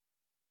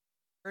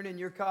Turn in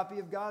your copy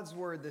of God's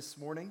Word this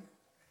morning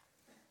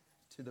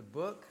to the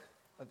book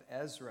of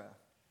Ezra,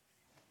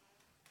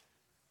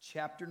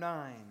 chapter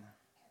 9.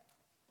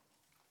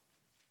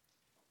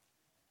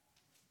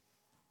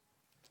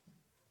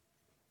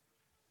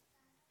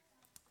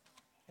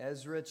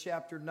 Ezra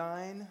chapter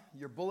 9.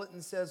 Your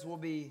bulletin says we'll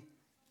be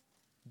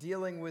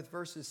dealing with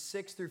verses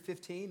 6 through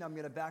 15. I'm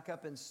going to back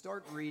up and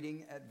start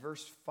reading at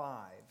verse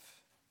 5.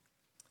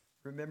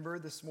 Remember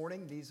this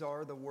morning, these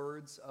are the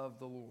words of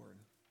the Lord.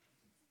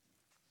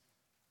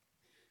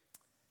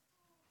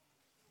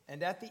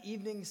 And at the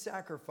evening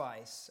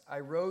sacrifice, I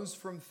rose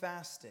from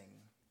fasting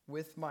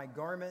with my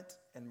garment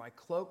and my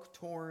cloak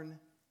torn,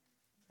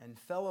 and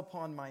fell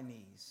upon my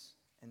knees,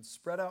 and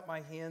spread out my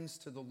hands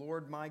to the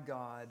Lord my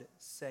God,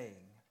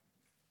 saying,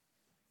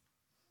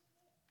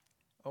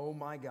 O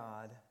my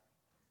God,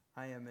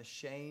 I am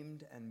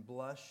ashamed and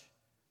blush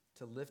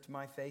to lift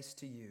my face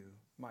to you,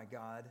 my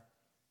God,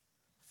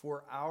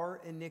 for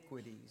our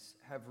iniquities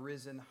have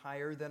risen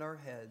higher than our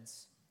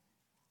heads,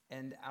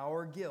 and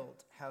our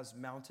guilt has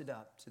mounted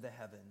up to the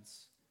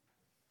heavens.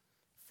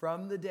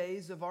 From the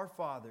days of our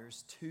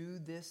fathers to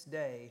this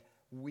day,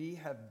 we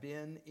have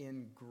been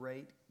in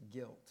great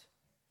guilt.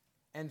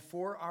 And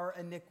for our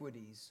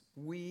iniquities,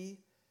 we,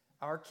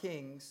 our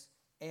kings,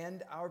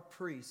 and our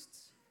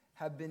priests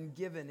have been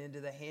given into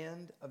the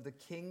hand of the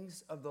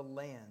kings of the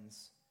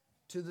lands,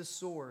 to the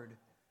sword,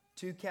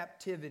 to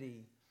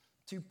captivity,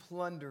 to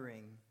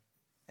plundering,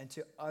 and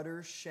to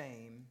utter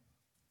shame,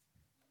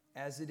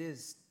 as it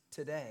is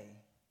today.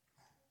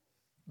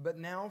 But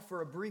now,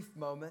 for a brief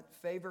moment,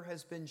 favor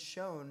has been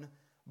shown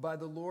by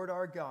the Lord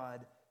our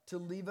God to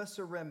leave us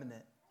a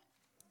remnant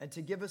and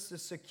to give us a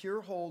secure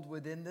hold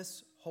within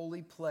this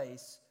holy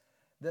place,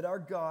 that our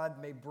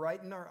God may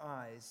brighten our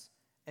eyes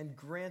and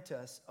grant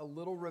us a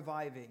little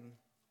reviving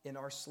in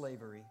our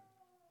slavery.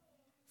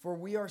 For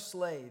we are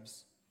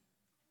slaves,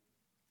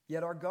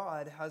 yet our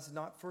God has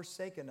not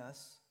forsaken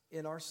us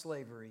in our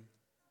slavery,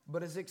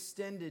 but has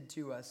extended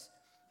to us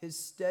His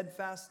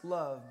steadfast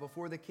love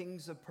before the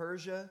kings of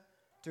Persia,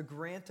 to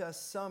grant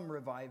us some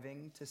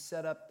reviving, to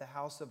set up the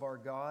house of our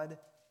God,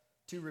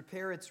 to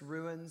repair its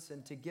ruins,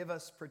 and to give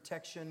us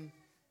protection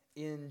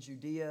in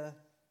Judea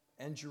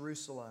and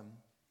Jerusalem.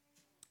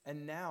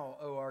 And now,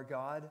 O our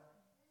God,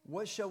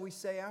 what shall we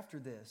say after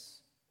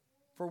this?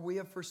 For we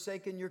have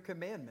forsaken your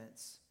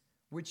commandments,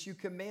 which you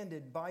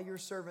commanded by your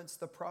servants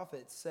the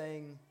prophets,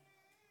 saying,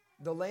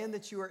 the land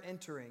that you are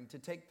entering to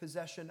take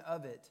possession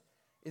of it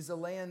is a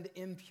land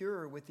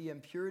impure with the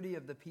impurity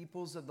of the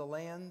peoples of the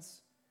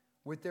lands,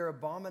 with their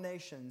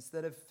abominations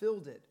that have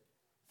filled it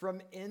from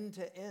end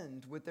to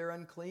end with their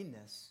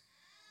uncleanness.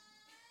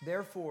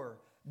 Therefore,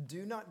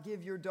 do not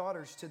give your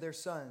daughters to their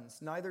sons,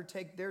 neither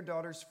take their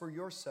daughters for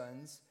your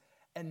sons,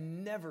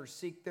 and never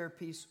seek their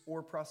peace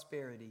or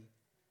prosperity,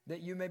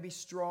 that you may be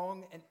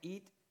strong and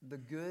eat the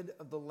good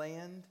of the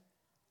land,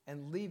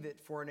 and leave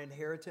it for an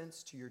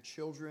inheritance to your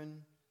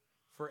children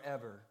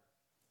forever.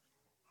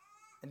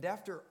 And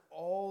after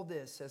all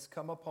this has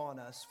come upon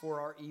us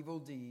for our evil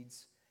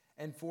deeds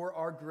and for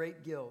our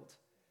great guilt,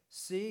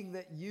 seeing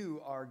that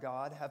you, our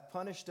God, have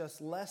punished us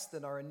less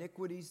than our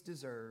iniquities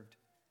deserved,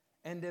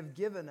 and have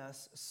given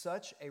us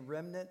such a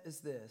remnant as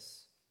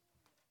this,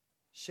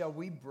 shall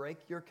we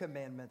break your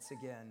commandments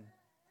again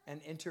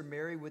and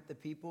intermarry with the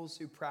peoples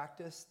who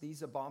practice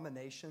these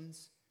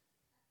abominations?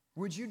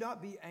 Would you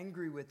not be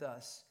angry with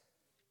us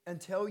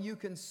until you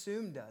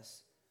consumed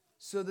us,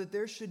 so that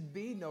there should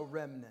be no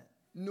remnant,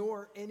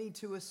 nor any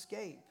to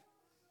escape?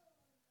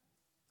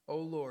 O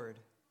Lord,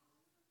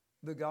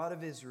 the God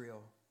of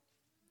Israel,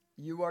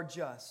 you are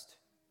just,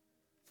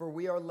 for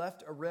we are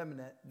left a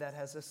remnant that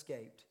has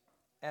escaped,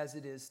 as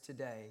it is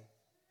today.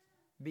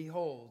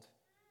 Behold,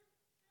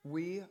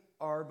 we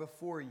are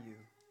before you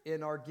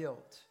in our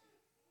guilt,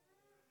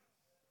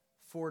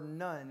 for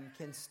none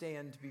can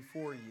stand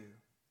before you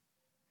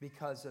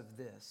because of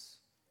this.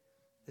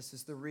 This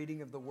is the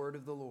reading of the word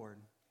of the Lord.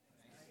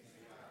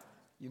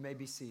 You may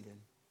be seated.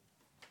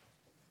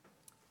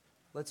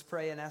 Let's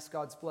pray and ask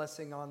God's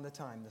blessing on the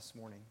time this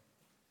morning.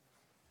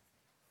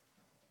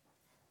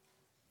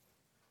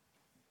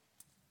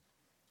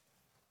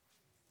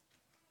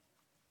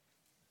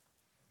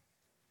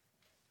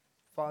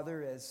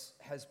 Father, as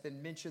has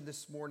been mentioned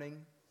this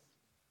morning,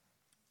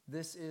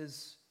 this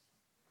is,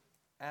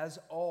 as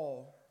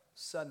all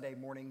Sunday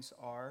mornings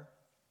are,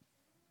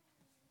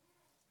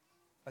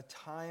 a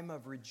time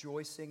of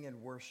rejoicing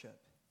and worship.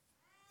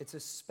 It's a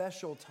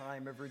special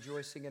time of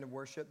rejoicing and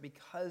worship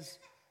because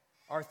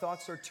our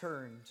thoughts are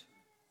turned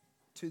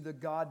to the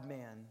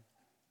God-man,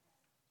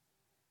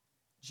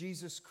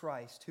 Jesus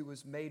Christ, who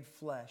was made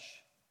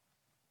flesh,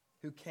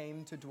 who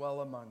came to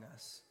dwell among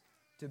us,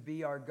 to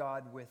be our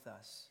God with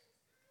us.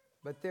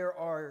 But there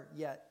are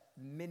yet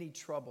many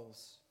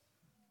troubles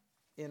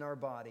in our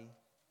body,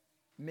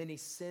 many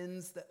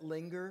sins that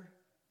linger,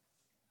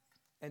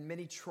 and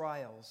many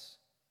trials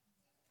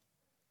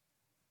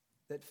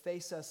that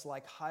face us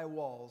like high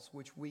walls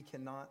which we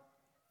cannot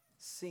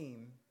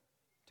seem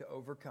to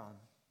overcome.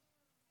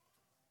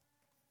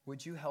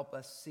 would you help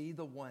us see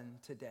the one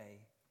today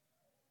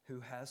who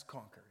has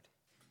conquered?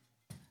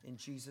 In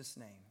Jesus'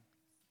 name,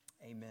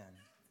 amen.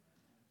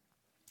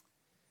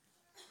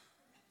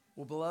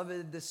 Well,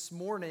 beloved, this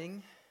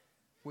morning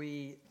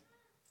we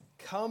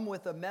come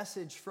with a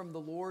message from the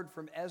Lord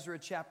from Ezra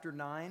chapter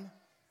 9,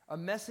 a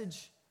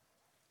message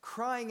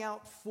crying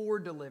out for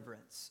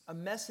deliverance, a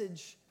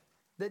message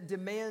that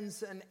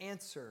demands an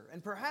answer.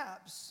 And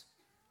perhaps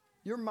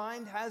your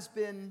mind has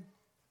been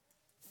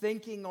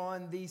thinking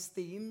on these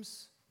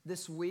themes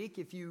this week.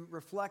 If you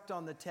reflect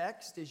on the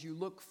text as you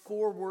look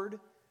forward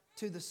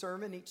to the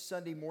sermon each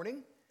Sunday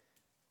morning,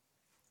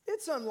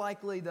 it's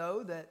unlikely,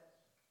 though, that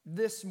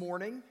this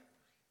morning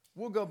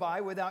will go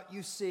by without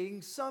you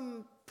seeing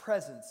some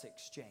presents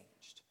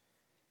exchanged.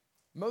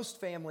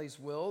 Most families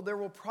will. There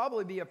will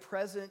probably be a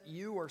present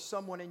you or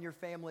someone in your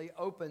family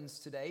opens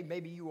today.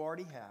 Maybe you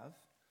already have.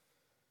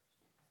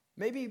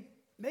 Maybe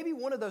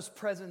one of those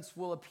presents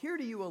will appear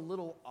to you a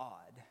little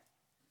odd.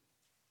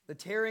 The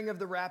tearing of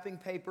the wrapping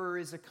paper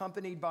is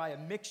accompanied by a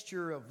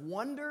mixture of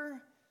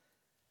wonder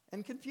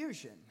and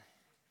confusion.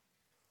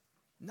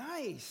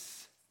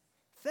 Nice.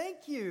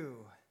 Thank you.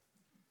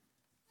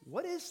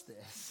 What is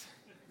this?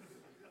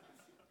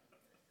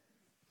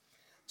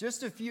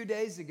 Just a few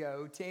days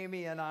ago,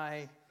 Tammy and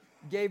I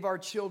gave our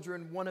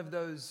children one of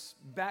those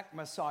back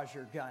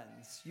massager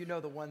guns. You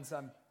know the ones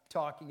I'm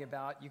talking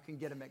about. You can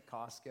get them at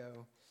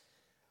Costco.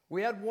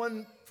 We had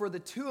one for the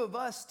two of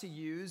us to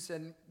use,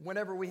 and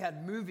whenever we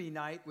had movie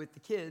night with the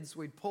kids,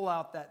 we'd pull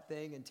out that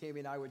thing, and Tammy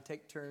and I would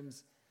take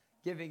turns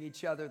giving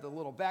each other the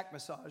little back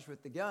massage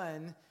with the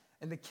gun,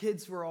 and the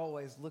kids were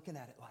always looking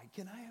at it like,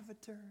 "Can I have a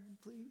turn,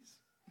 please?"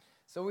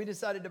 So we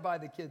decided to buy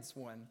the kids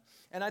one.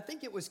 And I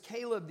think it was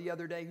Caleb the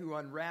other day who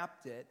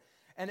unwrapped it.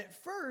 And at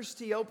first,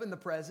 he opened the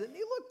present, and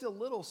he looked a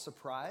little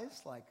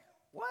surprised, like,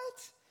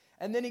 what?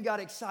 And then he got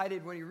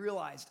excited when he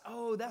realized,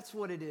 oh, that's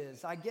what it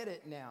is. I get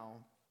it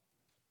now.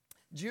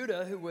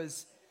 Judah, who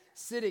was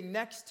sitting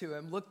next to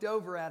him, looked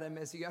over at him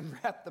as he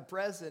unwrapped the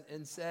present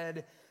and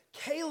said,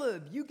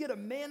 "Caleb, you get a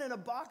man in a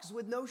box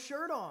with no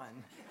shirt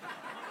on."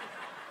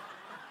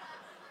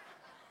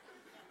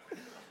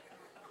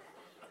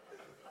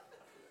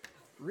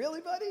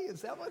 Really, buddy?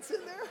 Is that what's in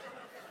there?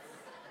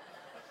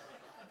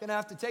 Gonna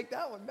have to take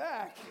that one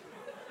back.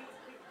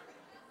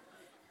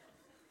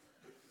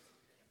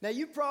 Now,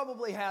 you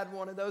probably had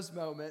one of those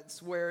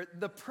moments where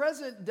the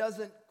present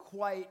doesn't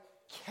quite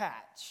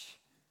catch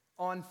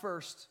on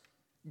first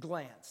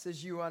glance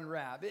as you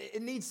unwrap.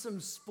 It needs some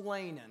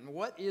splaining.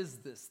 What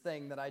is this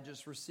thing that I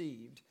just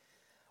received?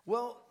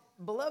 Well,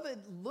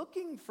 beloved,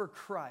 looking for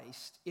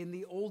Christ in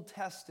the Old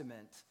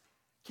Testament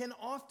can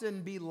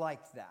often be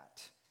like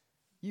that.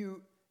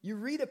 You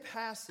read a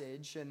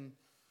passage, and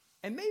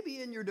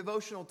maybe in your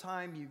devotional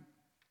time, you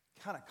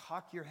kind of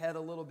cock your head a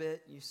little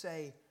bit. You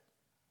say,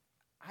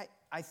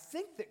 I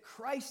think that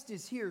Christ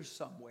is here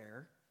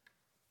somewhere,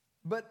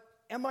 but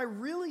am I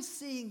really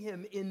seeing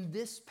him in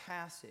this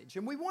passage?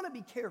 And we want to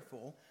be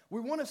careful.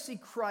 We want to see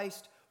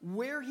Christ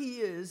where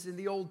he is in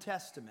the Old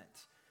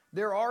Testament.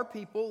 There are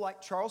people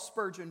like Charles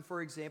Spurgeon,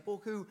 for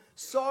example, who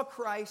saw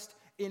Christ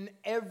in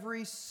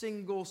every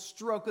single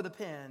stroke of the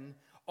pen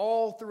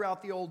all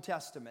throughout the Old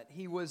Testament.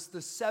 He was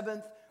the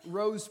seventh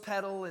rose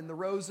petal in the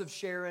Rose of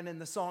Sharon in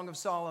the Song of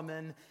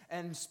Solomon,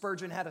 and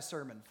Spurgeon had a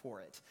sermon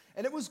for it.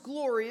 And it was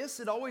glorious.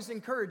 It always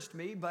encouraged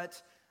me,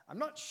 but I'm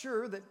not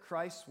sure that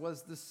Christ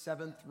was the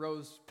seventh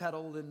rose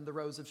petal in the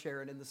Rose of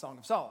Sharon in the Song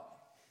of Solomon.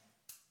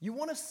 You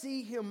want to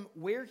see him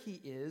where he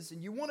is,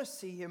 and you want to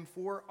see him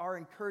for our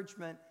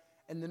encouragement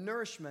and the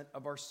nourishment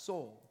of our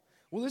soul.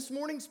 Well, this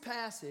morning's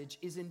passage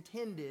is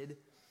intended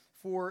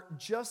for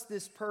just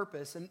this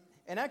purpose, and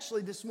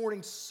actually, this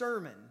morning's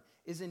sermon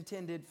is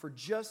intended for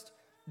just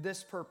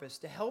this purpose,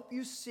 to help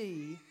you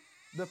see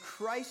the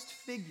Christ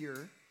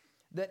figure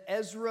that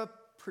Ezra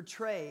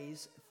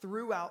portrays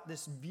throughout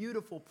this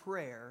beautiful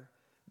prayer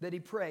that he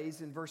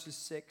prays in verses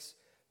 6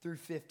 through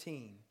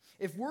 15.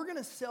 If we're going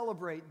to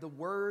celebrate the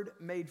Word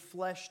made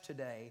flesh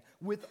today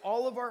with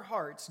all of our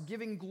hearts,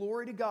 giving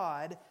glory to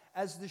God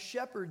as the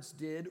shepherds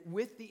did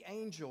with the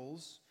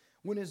angels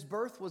when his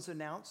birth was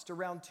announced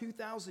around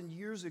 2,000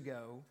 years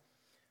ago,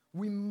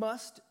 we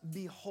must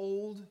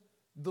behold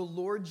the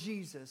Lord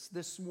Jesus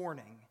this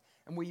morning,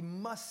 and we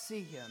must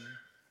see him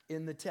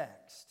in the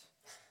text.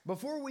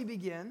 Before we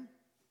begin,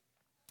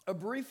 a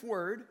brief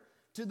word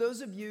to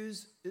those of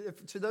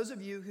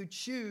you who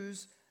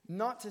choose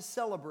not to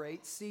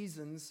celebrate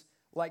seasons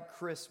like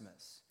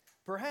Christmas.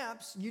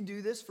 Perhaps you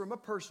do this from a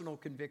personal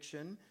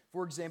conviction.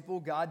 For example,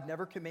 God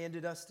never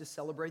commanded us to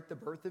celebrate the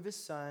birth of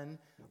his son,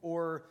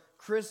 or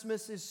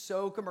Christmas is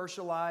so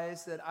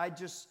commercialized that I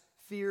just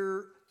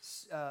fear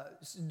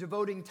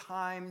devoting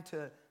time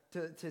to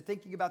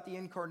thinking about the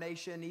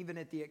incarnation, even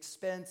at the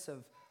expense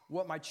of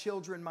what my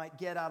children might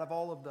get out of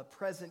all of the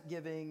present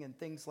giving and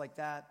things like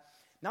that.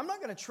 Now, I'm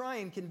not going to try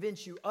and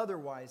convince you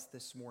otherwise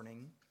this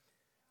morning.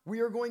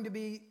 We are going to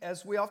be,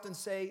 as we often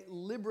say,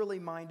 liberally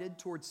minded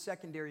towards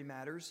secondary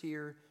matters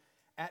here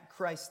at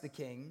Christ the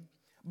King.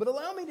 But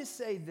allow me to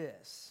say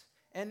this.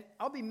 And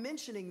I'll be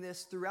mentioning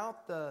this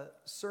throughout the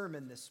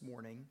sermon this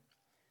morning,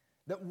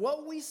 that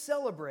what we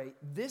celebrate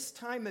this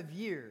time of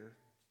year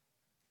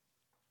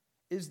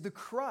is the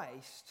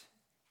Christ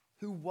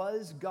who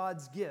was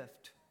God's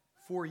gift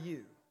for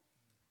you.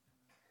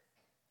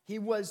 He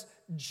was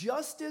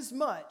just as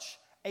much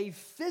a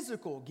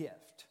physical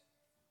gift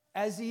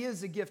as he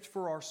is a gift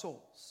for our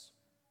souls.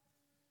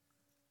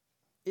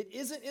 It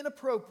isn't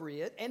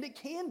inappropriate, and it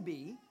can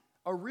be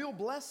a real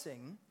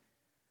blessing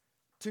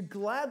to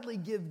gladly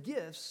give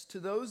gifts to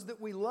those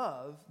that we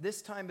love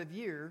this time of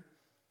year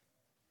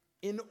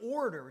in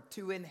order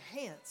to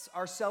enhance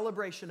our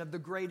celebration of the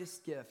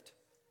greatest gift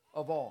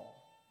of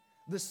all,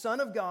 the Son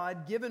of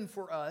God given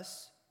for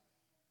us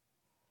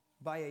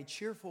by a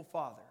cheerful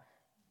Father.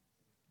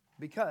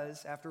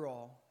 Because, after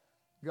all,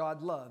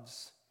 God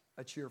loves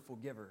a cheerful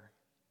giver.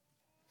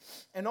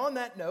 And on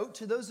that note,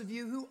 to those of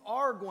you who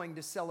are going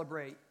to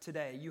celebrate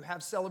today, you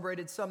have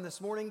celebrated some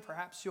this morning.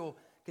 Perhaps you'll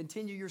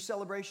continue your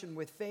celebration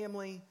with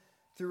family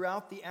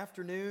throughout the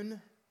afternoon.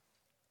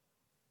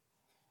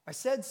 I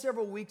said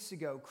several weeks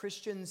ago,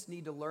 Christians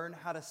need to learn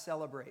how to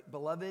celebrate.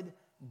 Beloved,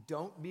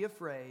 don't be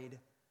afraid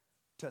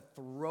to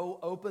throw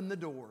open the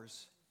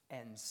doors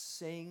and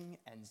sing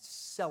and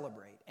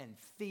celebrate and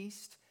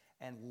feast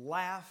and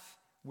laugh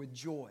with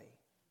joy.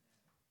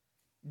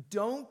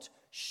 Don't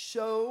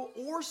show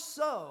or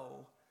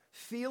sow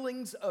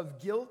feelings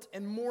of guilt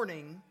and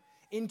mourning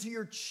into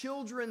your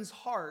children's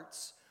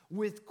hearts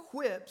with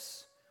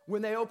quips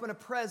when they open a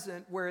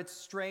present where it's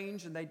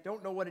strange and they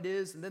don't know what it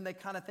is, and then they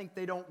kind of think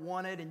they don't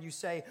want it, and you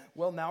say,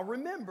 well, now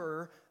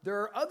remember,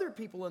 there are other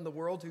people in the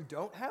world who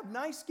don't have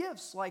nice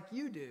gifts like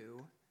you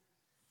do.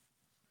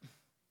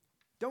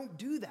 Don't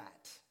do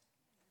that.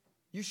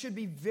 You should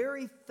be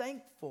very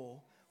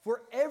thankful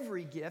for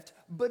every gift,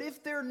 but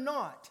if they're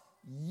not,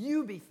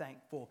 you be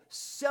thankful,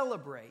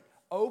 celebrate,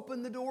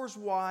 open the doors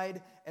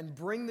wide, and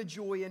bring the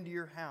joy into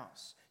your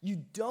house.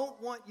 You don't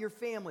want your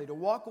family to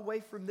walk away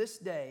from this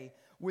day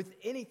with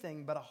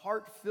anything but a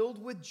heart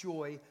filled with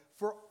joy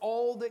for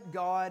all that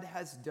God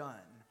has done.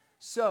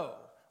 So,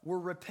 we're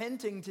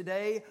repenting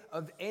today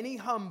of any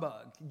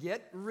humbug.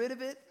 Get rid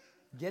of it,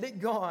 get it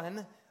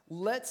gone.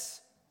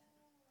 Let's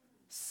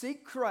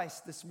seek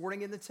Christ this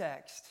morning in the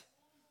text,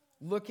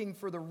 looking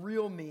for the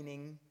real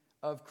meaning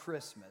of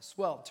Christmas.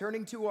 Well,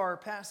 turning to our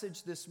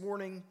passage this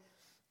morning,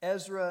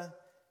 Ezra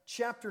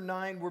chapter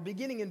 9, we're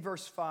beginning in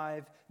verse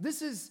 5.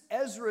 This is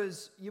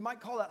Ezra's, you might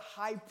call it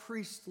high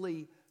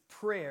priestly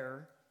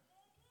prayer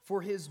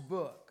for his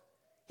book.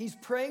 He's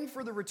praying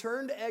for the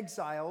returned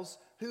exiles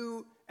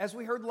who, as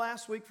we heard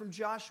last week from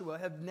Joshua,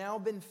 have now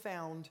been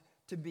found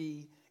to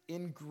be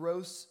in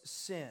gross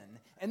sin.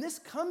 And this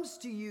comes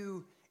to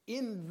you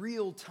in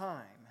real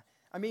time.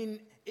 I mean,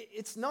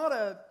 it's not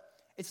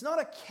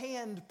a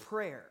canned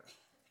prayer,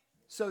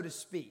 so to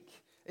speak.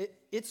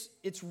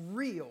 It's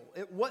real.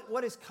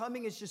 What is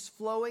coming is just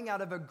flowing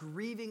out of a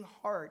grieving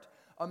heart,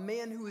 a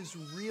man who is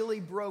really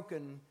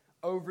broken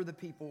over the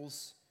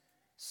people's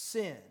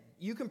sin.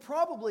 You can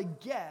probably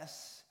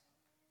guess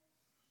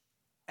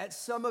at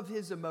some of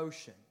his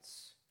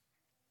emotions.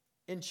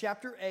 In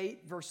chapter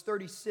 8, verse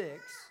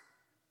 36,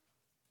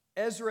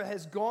 Ezra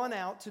has gone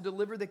out to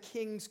deliver the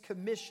king's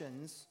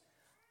commissions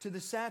to the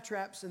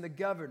satraps and the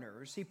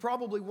governors. He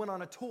probably went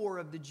on a tour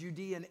of the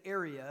Judean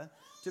area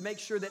to make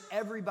sure that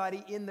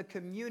everybody in the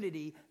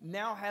community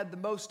now had the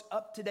most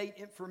up-to-date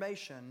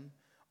information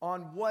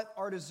on what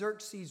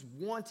Artaxerxes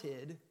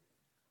wanted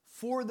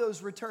for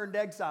those returned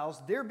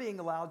exiles. They're being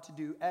allowed to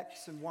do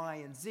X and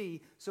Y and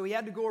Z, so he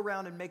had to go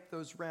around and make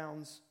those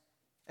rounds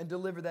and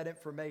deliver that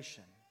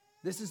information.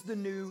 This is the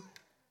new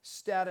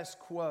status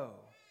quo.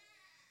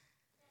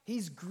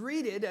 He's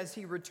greeted as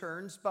he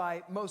returns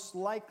by most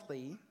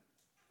likely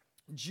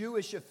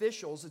Jewish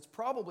officials. It's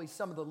probably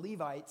some of the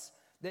Levites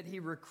that he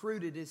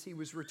recruited as he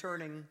was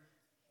returning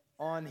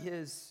on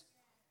his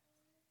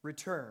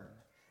return.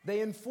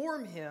 They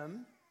inform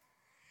him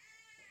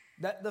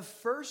that the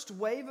first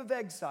wave of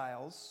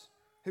exiles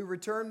who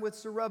return with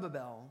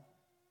Zerubbabel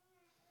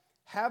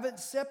haven't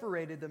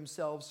separated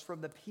themselves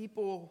from the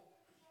people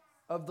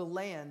of the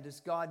land as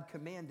God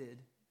commanded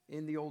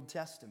in the Old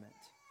Testament.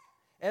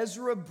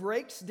 Ezra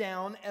breaks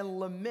down and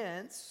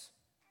laments.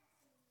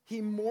 He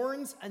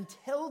mourns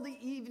until the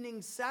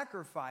evening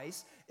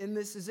sacrifice, and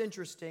this is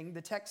interesting.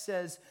 The text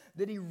says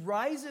that he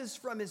rises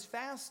from his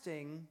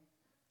fasting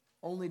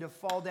only to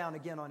fall down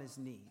again on his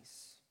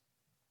knees.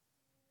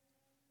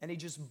 And he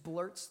just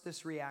blurts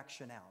this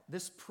reaction out.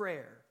 This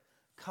prayer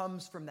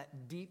comes from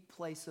that deep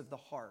place of the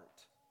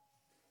heart,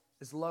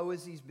 as low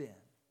as he's been.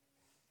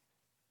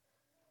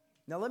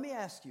 Now let me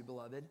ask you,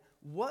 beloved,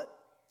 what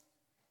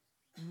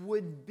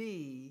would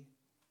be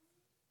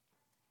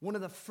one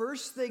of the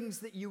first things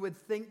that you would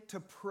think to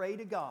pray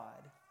to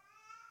God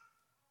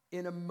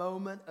in a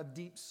moment of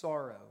deep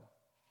sorrow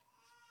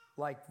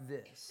like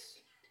this?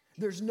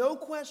 There's no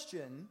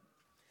question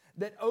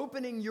that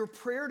opening your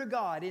prayer to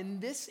God in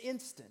this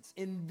instance,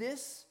 in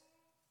this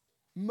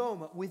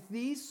moment, with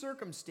these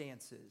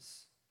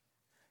circumstances,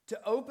 to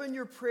open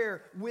your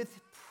prayer with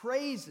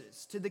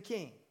praises to the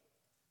King,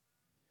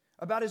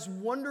 about His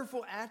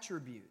wonderful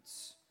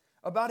attributes,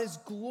 about His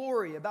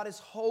glory, about His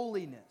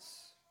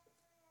holiness,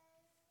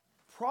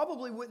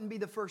 probably wouldn't be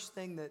the first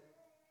thing that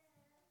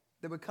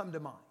would come to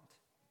mind.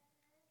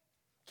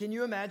 Can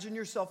you imagine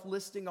yourself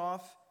listing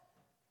off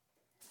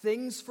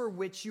things for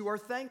which you are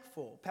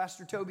thankful?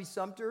 Pastor Toby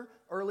Sumter,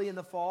 early in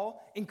the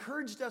fall,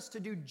 encouraged us to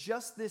do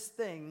just this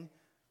thing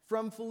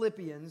from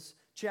Philippians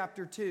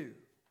chapter 2.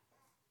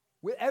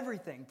 With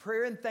everything,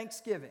 prayer and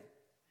thanksgiving.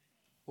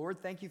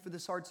 Lord, thank you for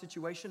this hard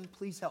situation.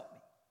 Please help me.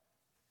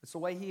 That's the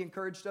way he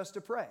encouraged us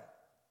to pray.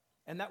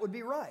 And that would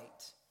be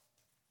right.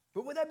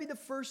 But would that be the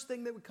first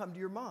thing that would come to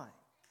your mind?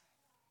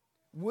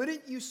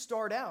 Wouldn't you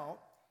start out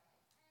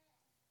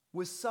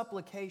with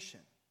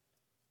supplication?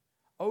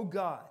 Oh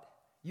God,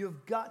 you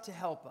have got to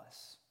help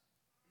us.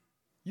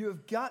 You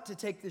have got to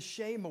take the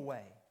shame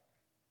away.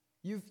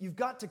 You've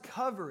got to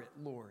cover it,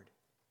 Lord.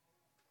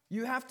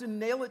 You have to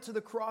nail it to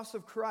the cross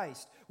of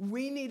Christ.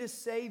 We need a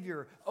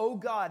Savior. Oh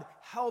God,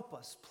 help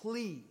us,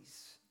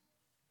 please.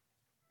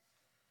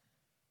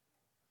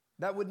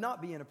 That would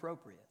not be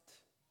inappropriate.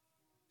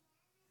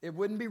 It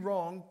wouldn't be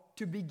wrong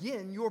to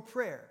begin your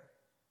prayer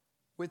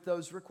with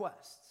those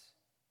requests.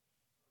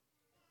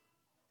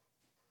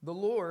 The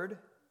Lord,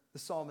 the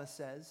psalmist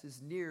says,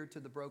 is near to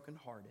the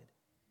brokenhearted,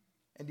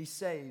 and he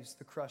saves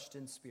the crushed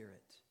in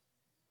spirit.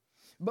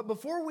 But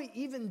before we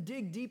even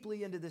dig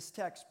deeply into this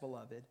text,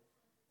 beloved,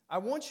 I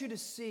want you to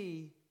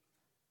see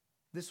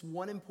this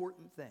one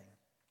important thing.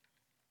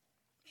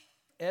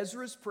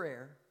 Ezra's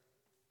prayer,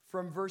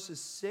 from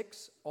verses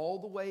 6 all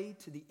the way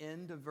to the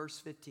end of verse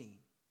 15,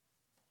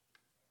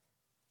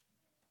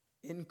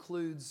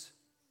 includes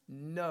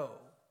no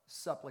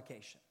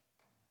supplication.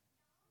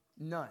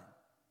 None.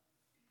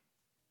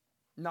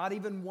 Not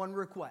even one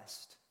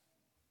request.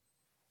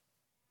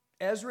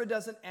 Ezra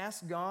doesn't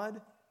ask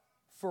God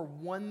for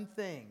one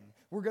thing.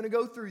 We're going to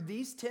go through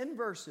these 10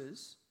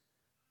 verses,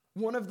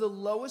 one of the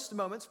lowest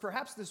moments,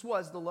 perhaps this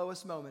was the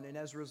lowest moment in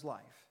Ezra's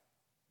life.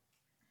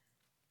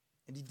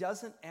 And he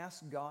doesn't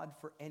ask God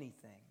for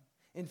anything.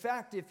 In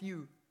fact, if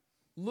you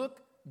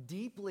look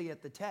deeply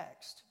at the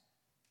text,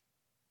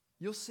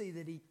 you'll see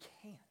that he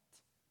can't.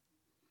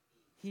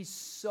 He's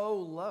so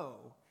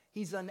low,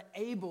 he's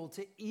unable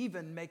to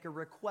even make a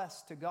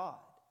request to God.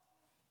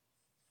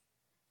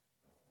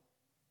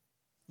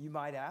 You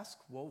might ask,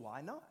 well,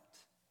 why not?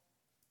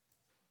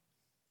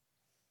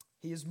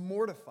 He is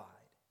mortified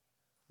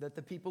that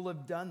the people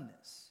have done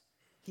this.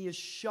 He is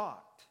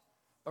shocked,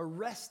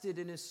 arrested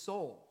in his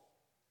soul.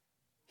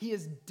 He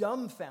is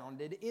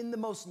dumbfounded in the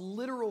most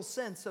literal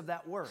sense of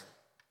that word.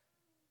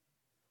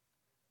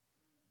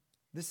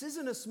 This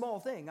isn't a small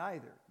thing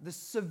either. The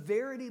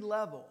severity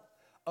level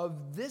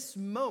of this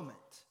moment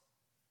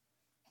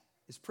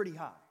is pretty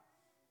high.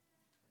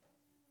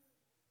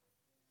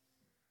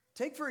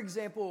 Take, for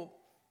example,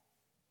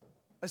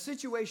 a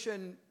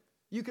situation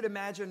you could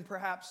imagine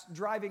perhaps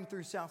driving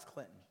through South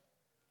Clinton.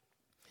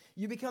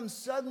 You become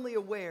suddenly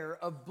aware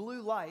of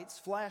blue lights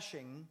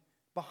flashing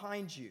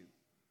behind you.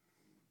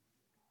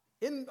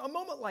 In a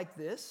moment like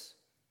this,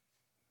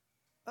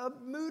 a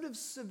mood of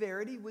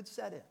severity would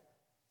set in.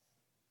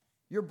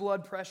 Your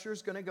blood pressure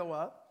is going to go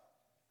up.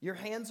 Your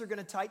hands are going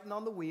to tighten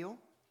on the wheel.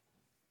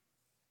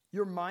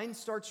 Your mind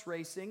starts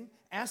racing,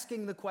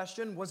 asking the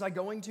question, was I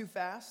going too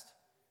fast?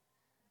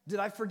 Did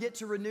I forget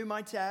to renew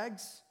my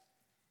tags?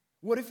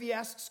 What if he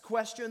asks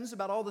questions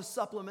about all the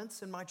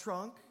supplements in my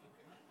trunk?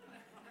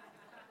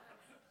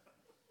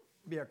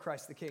 Be a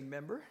Christ the King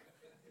member.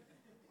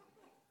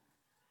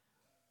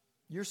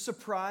 You're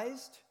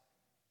surprised.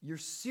 You're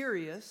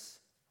serious.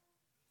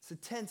 It's a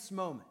tense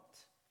moment.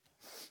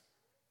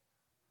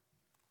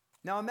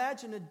 Now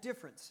imagine a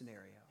different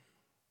scenario.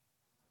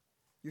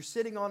 You're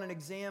sitting on an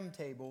exam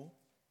table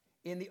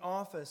in the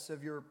office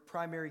of your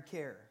primary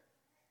care,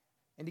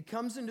 and he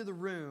comes into the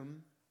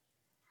room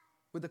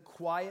with a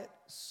quiet,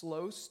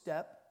 slow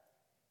step,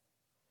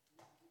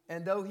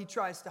 and though he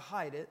tries to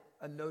hide it,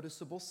 a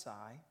noticeable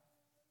sigh.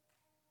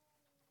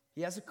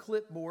 He has a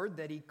clipboard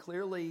that he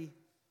clearly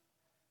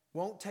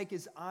won't take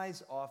his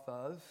eyes off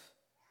of,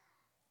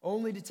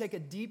 only to take a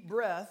deep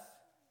breath.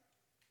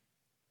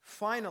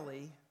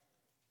 Finally,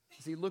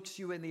 as he looks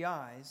you in the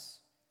eyes,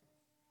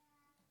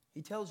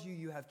 he tells you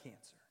you have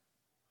cancer.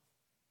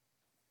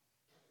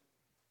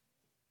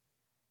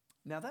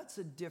 Now that's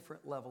a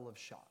different level of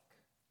shock.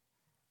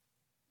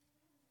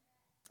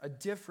 A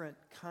different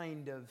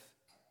kind of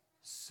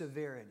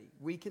severity.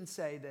 We can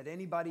say that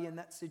anybody in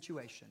that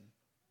situation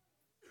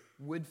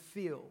would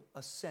feel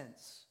a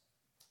sense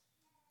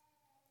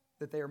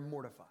that they are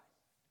mortified.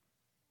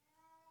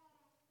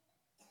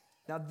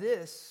 Now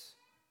this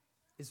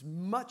is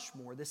much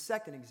more, the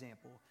second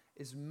example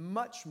is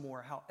much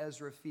more how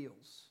Ezra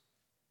feels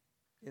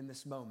in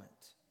this moment.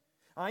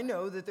 I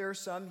know that there are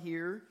some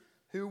here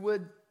who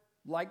would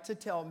like to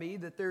tell me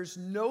that there's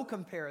no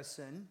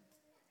comparison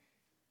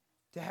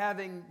to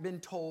having been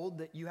told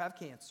that you have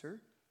cancer.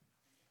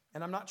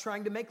 And I'm not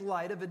trying to make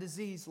light of a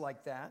disease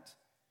like that.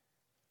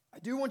 I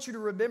do want you to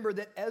remember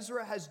that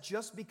Ezra has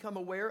just become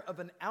aware of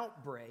an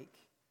outbreak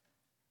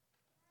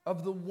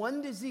of the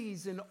one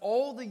disease in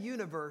all the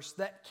universe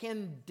that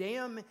can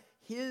damn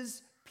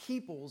his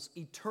people's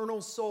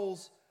eternal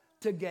souls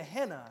to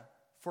Gehenna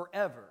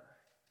forever.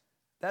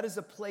 That is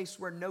a place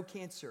where no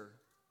cancer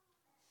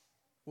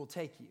will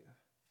take you,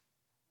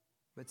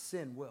 but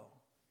sin will.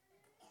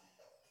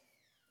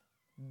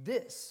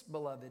 This,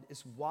 beloved,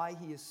 is why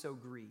he is so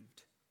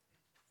grieved.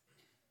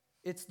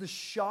 It's the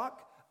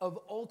shock of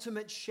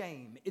ultimate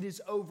shame. It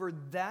is over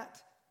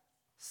that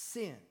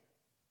sin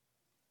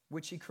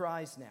which he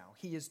cries now.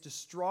 He is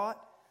distraught,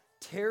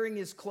 tearing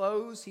his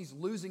clothes. He's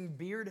losing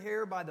beard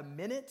hair by the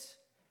minute.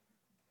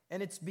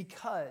 And it's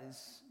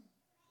because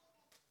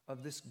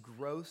of this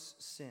gross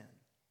sin.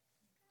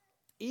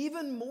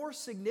 Even more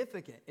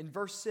significant, in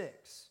verse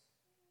 6,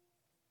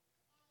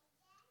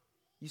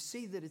 you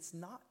see that it's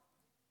not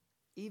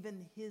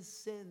even his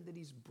sin that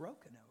he's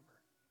broken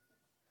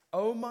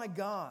over. Oh my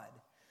God,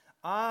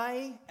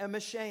 I am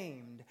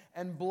ashamed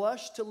and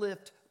blush to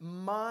lift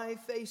my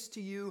face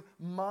to you,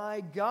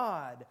 my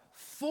God,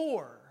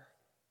 for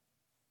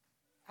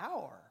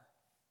our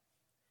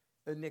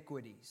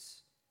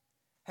iniquities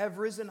have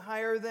risen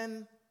higher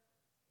than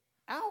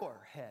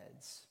our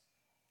heads,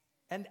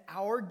 and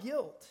our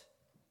guilt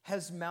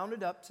has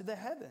mounted up to the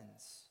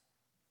heavens.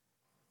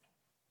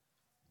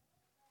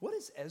 What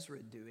is Ezra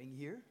doing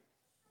here?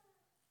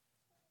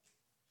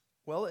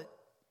 Well,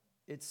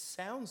 it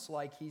sounds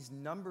like he's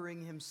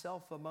numbering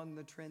himself among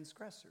the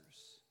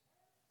transgressors.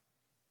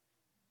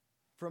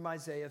 From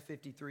Isaiah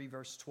 53,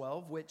 verse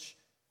 12, which,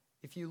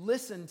 if you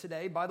listen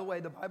today, by the way,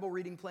 the Bible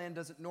reading plan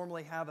doesn't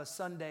normally have a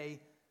Sunday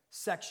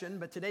section,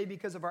 but today,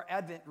 because of our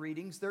Advent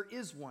readings, there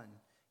is one.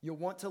 You'll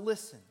want to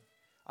listen.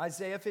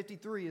 Isaiah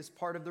 53 is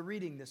part of the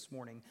reading this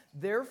morning.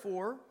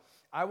 Therefore,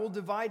 I will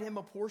divide him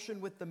a portion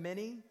with the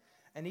many,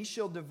 and he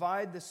shall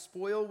divide the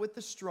spoil with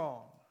the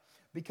strong,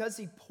 because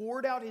he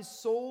poured out his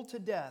soul to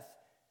death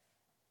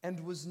and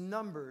was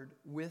numbered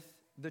with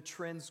the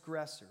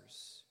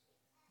transgressors.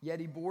 Yet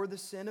he bore the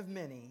sin of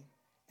many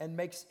and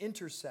makes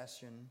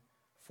intercession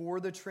for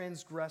the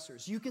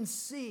transgressors. You can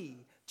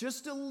see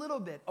just a little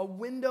bit, a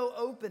window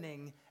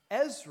opening.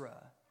 Ezra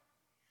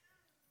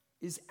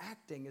is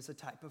acting as a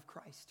type of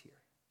Christ here.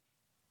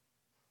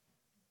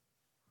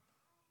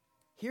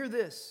 Hear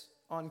this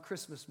on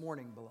Christmas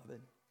morning,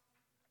 beloved.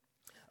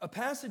 A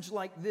passage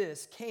like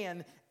this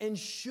can and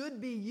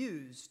should be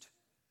used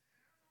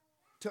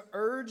to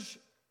urge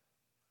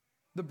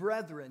the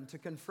brethren to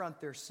confront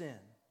their sin,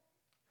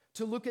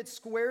 to look it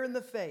square in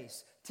the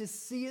face, to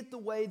see it the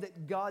way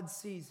that God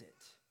sees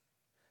it,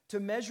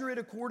 to measure it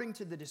according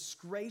to the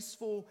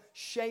disgraceful,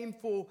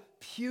 shameful,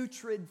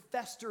 putrid,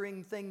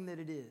 festering thing that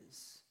it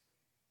is.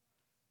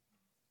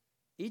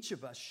 Each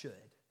of us should.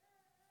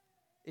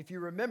 If you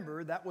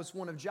remember, that was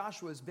one of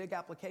Joshua's big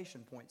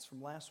application points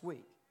from last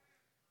week.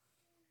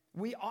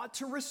 We ought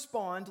to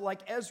respond like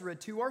Ezra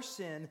to our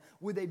sin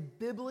with a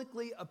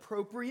biblically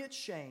appropriate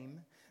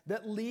shame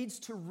that leads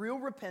to real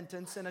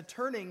repentance and a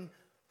turning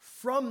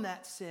from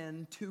that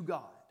sin to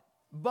God.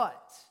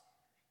 But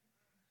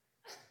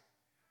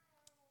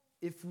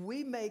if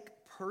we make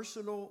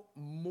personal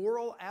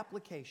moral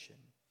application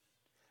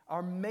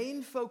our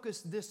main focus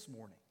this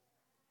morning,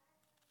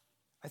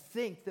 I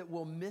think that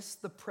we'll miss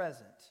the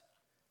present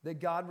that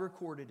God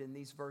recorded in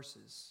these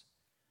verses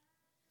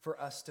for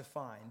us to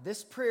find.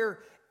 This prayer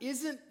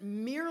isn't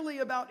merely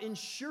about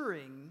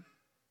ensuring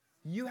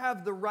you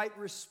have the right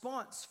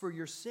response for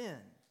your sin.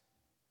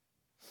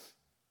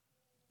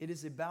 It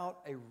is about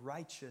a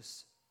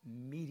righteous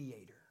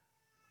mediator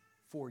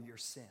for your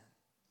sin.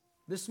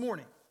 This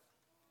morning,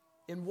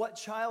 in What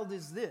Child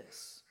Is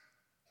This?,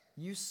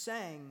 you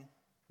sang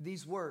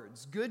these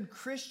words, "Good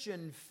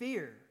Christian,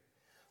 fear,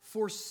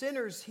 for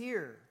sinners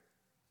hear.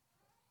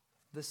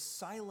 The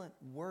silent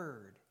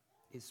word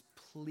is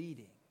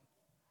pleading."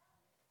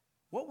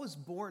 What was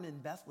born in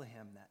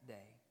Bethlehem that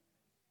day?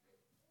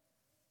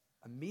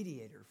 A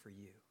mediator for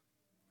you.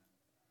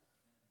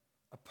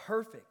 A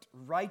perfect,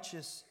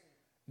 righteous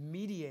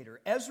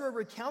mediator. Ezra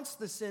recounts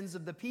the sins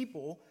of the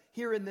people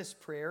here in this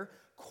prayer,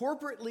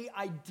 corporately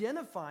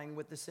identifying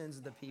with the sins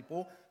of the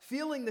people,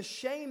 feeling the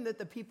shame that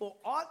the people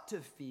ought to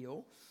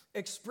feel,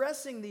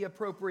 expressing the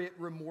appropriate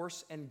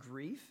remorse and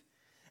grief.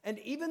 And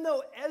even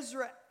though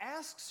Ezra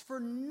asks for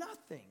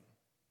nothing,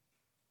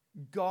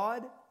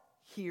 God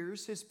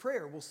hears his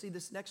prayer. We'll see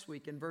this next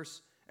week in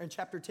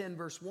chapter 10,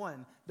 verse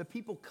 1. The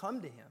people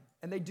come to him,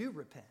 and they do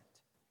repent.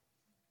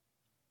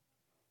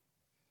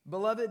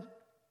 Beloved,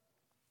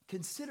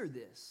 consider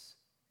this.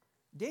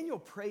 Daniel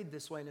prayed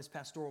this way in his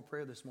pastoral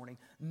prayer this morning.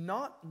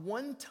 Not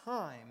one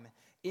time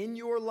in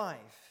your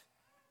life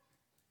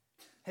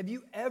have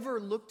you ever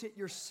looked at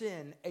your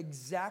sin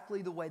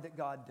exactly the way that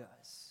God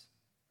does.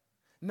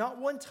 Not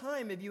one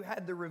time have you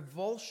had the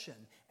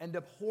revulsion and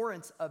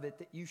abhorrence of it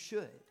that you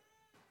should.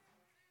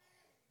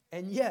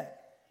 And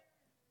yet,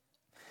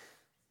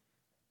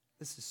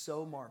 this is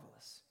so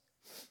marvelous.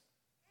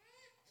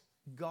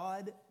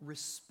 God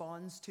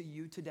responds to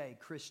you today,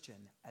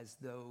 Christian, as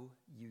though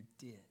you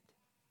did.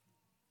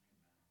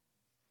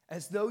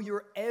 as though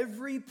your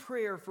every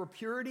prayer for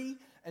purity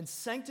and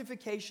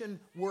sanctification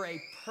were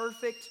a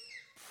perfect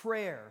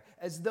prayer,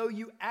 as though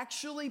you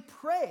actually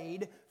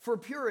prayed for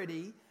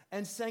purity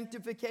and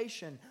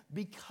sanctification,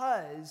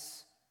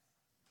 because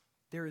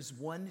there is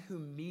one who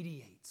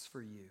mediates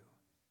for you.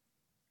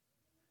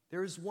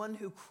 There is one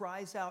who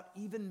cries out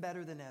even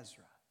better than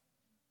Ezra.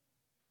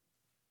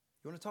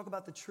 You want to talk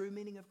about the true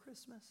meaning of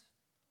Christmas?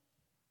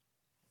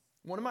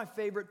 One of my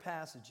favorite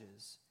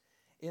passages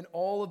in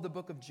all of the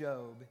book of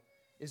Job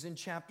is in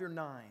chapter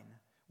 9,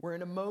 where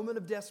in a moment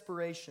of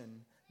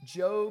desperation,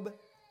 Job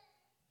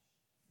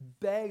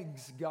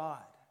begs God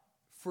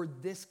for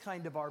this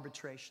kind of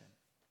arbitration.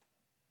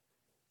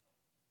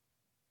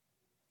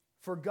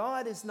 For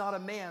God is not a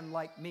man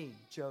like me,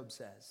 Job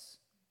says,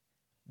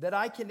 that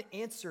I can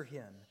answer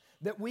him,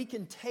 that we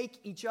can take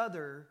each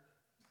other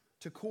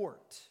to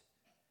court.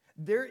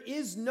 There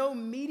is no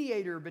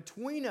mediator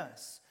between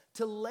us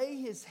to lay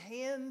his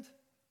hand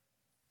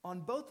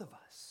on both of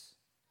us.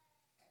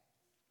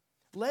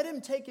 Let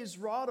him take his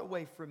rod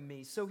away from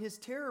me, so his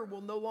terror will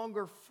no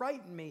longer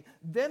frighten me.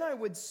 Then I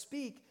would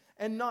speak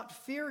and not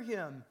fear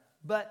him.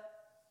 But,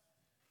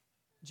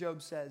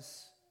 Job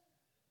says,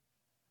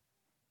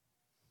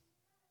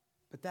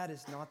 but that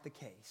is not the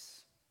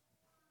case,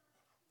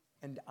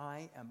 and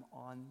I am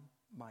on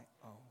my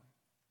own.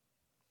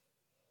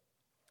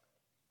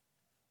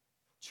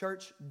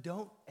 Church,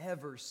 don't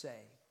ever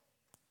say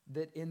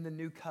that in the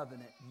new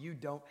covenant you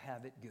don't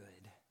have it good.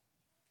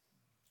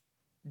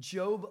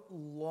 Job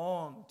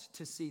longed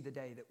to see the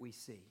day that we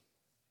see.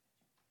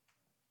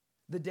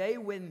 The day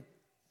when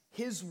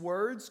his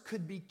words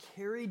could be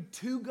carried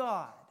to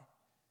God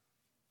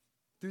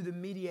through the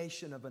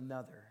mediation of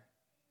another.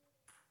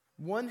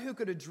 One who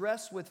could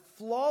address with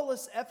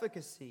flawless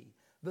efficacy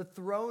the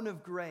throne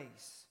of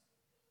grace.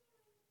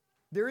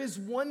 There is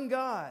one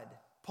God,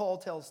 Paul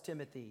tells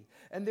Timothy,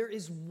 and there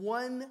is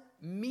one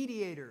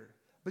mediator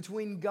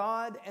between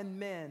God and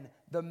men,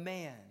 the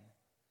man,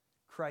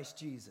 Christ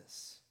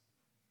Jesus.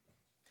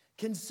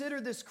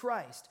 Consider this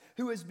Christ,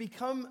 who has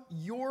become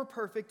your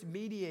perfect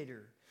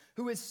mediator,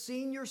 who has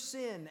seen your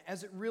sin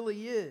as it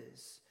really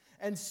is,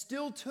 and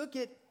still took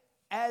it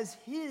as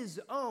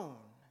his own.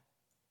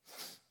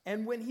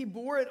 And when he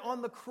bore it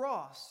on the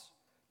cross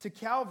to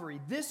Calvary,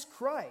 this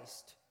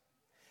Christ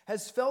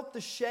has felt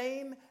the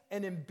shame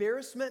and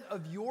embarrassment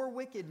of your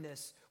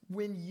wickedness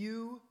when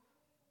you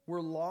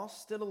were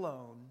lost and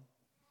alone,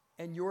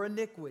 and your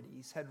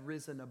iniquities had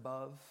risen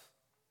above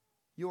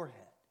your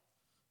head.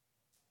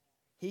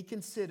 He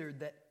considered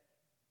that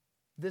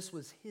this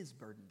was his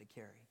burden to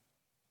carry.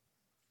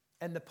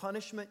 And the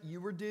punishment you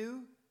were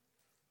due,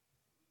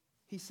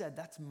 he said,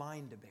 that's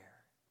mine to bear.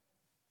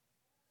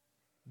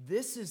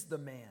 This is the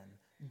man,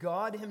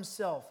 God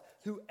himself,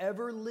 who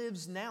ever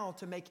lives now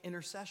to make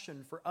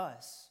intercession for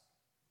us.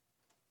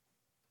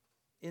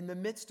 In the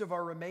midst of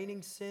our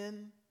remaining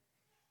sin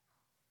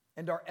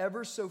and our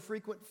ever so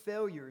frequent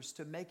failures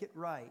to make it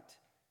right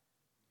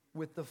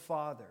with the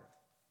Father.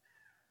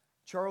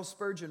 Charles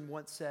Spurgeon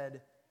once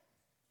said,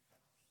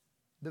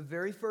 the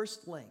very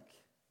first link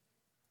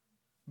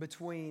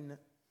between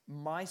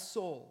my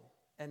soul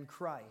and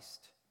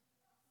Christ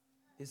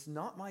is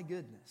not my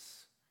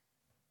goodness,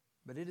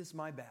 but it is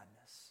my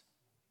badness.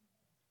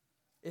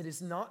 It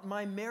is not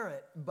my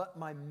merit, but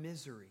my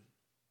misery.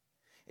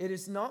 It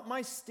is not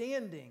my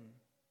standing,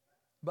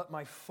 but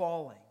my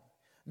falling.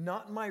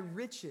 Not my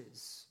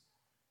riches,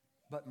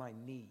 but my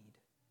need.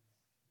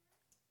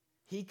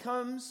 He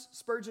comes,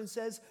 Spurgeon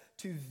says,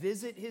 to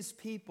visit his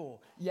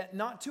people, yet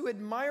not to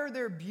admire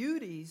their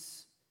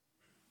beauties,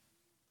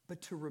 but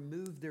to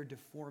remove their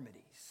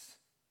deformities.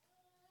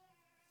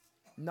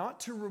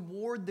 Not to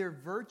reward their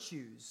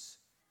virtues,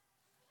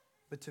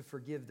 but to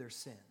forgive their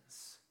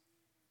sins.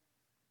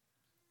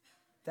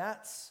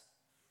 That's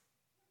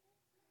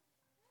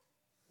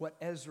what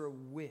Ezra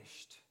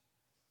wished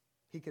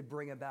he could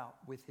bring about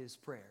with his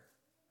prayer.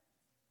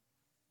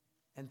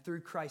 And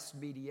through Christ's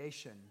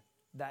mediation,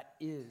 that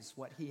is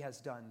what he has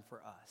done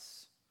for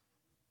us.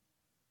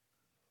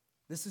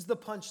 This is the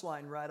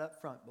punchline right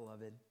up front,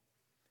 beloved.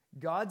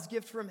 God's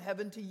gift from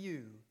heaven to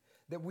you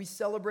that we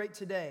celebrate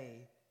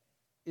today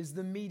is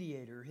the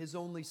mediator, his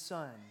only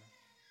Son,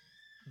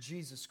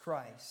 Jesus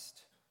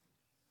Christ.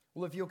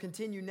 Well, if you'll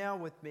continue now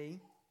with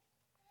me,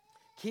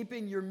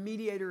 keeping your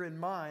mediator in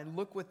mind,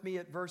 look with me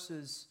at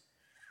verses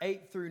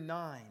 8 through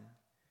 9.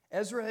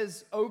 Ezra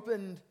has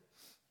opened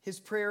his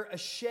prayer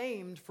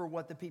ashamed for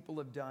what the people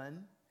have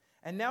done,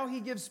 and now he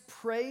gives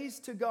praise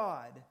to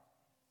God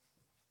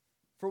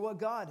for what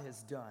God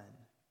has done.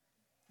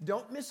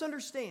 Don't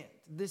misunderstand.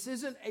 This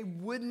isn't a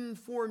wooden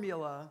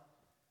formula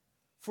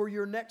for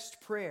your next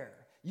prayer.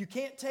 You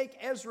can't take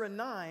Ezra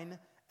 9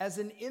 as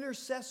an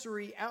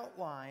intercessory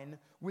outline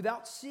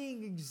without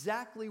seeing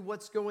exactly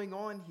what's going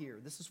on here.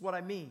 This is what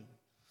I mean.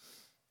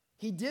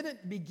 He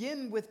didn't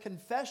begin with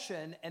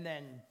confession and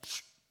then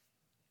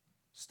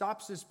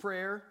stops his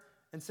prayer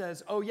and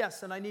says, oh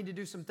yes, and I need to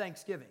do some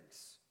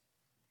thanksgivings.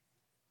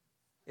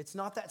 It's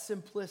not that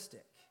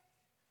simplistic.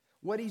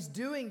 What he's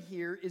doing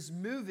here is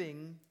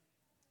moving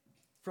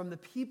from the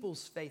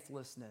people's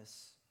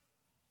faithlessness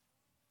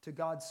to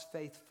God's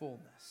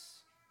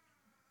faithfulness.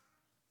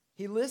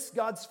 He lists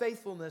God's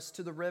faithfulness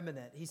to the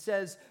remnant. He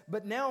says,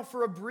 "But now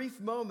for a brief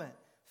moment,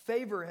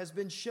 favor has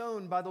been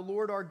shown by the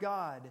Lord our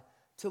God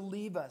to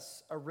leave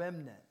us a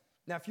remnant."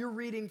 Now, if you're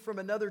reading from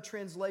another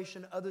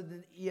translation other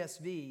than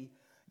ESV,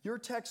 your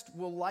text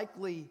will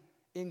likely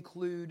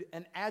include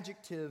an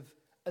adjective,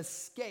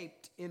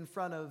 escaped, in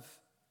front of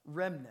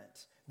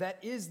remnant.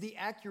 That is the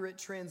accurate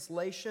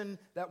translation.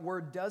 That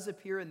word does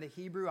appear in the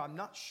Hebrew. I'm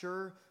not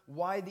sure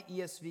why the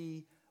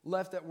ESV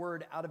left that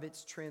word out of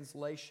its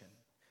translation.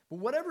 But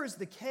whatever is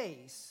the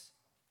case,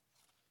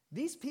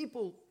 these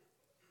people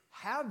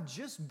have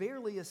just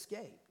barely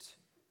escaped.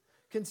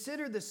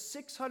 Consider the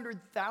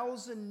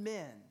 600,000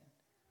 men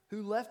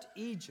who left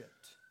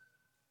Egypt,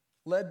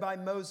 led by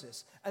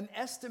Moses. An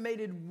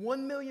estimated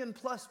 1 million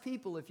plus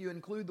people, if you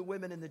include the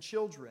women and the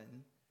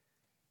children,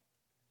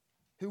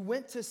 who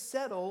went to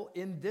settle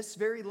in this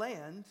very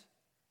land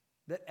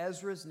that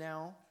Ezra's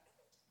now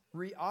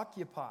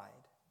reoccupied.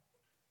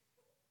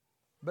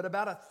 But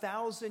about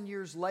 1,000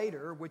 years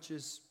later, which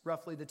is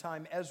roughly the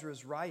time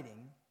Ezra's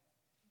writing,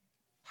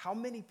 how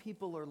many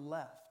people are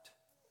left?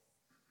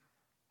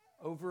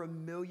 Over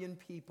 1 million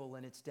people,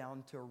 and it's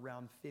down to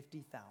around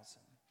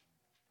 50,000.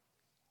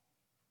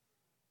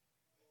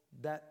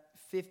 That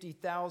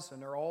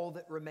 50,000 are all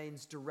that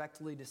remains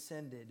directly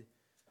descended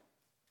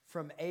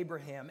from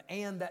Abraham,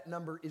 and that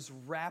number is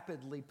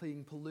rapidly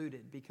being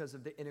polluted because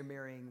of the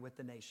intermarrying with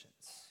the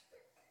nations.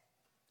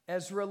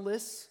 Ezra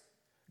lists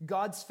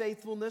God's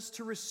faithfulness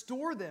to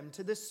restore them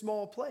to this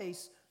small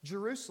place,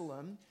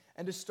 Jerusalem,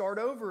 and to start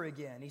over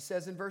again. He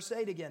says in verse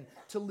 8 again,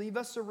 to leave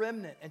us a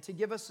remnant and to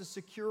give us a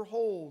secure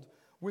hold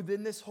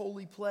within this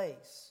holy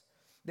place.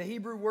 The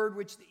Hebrew word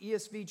which the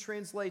ESV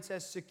translates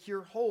as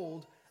secure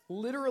hold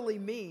literally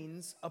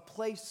means a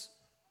place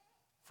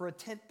for a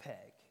tent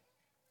peg.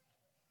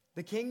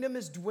 The kingdom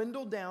has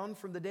dwindled down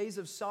from the days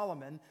of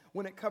Solomon,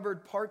 when it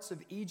covered parts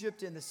of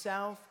Egypt in the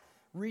south,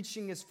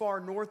 reaching as far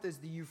north as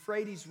the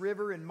Euphrates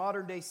River in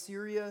modern-day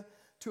Syria,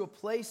 to a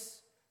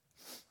place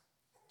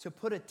to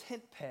put a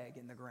tent peg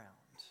in the ground.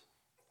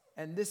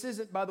 And this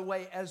isn't, by the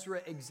way,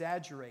 Ezra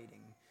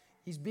exaggerating.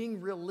 He's being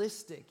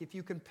realistic. If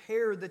you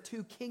compare the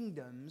two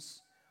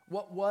kingdoms,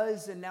 what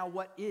was and now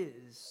what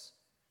is,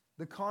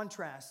 the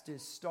contrast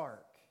is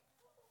stark.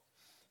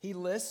 He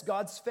lists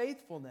God's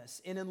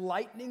faithfulness in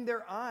enlightening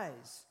their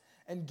eyes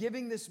and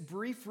giving this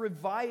brief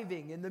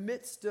reviving in the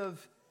midst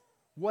of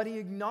what he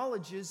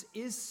acknowledges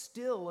is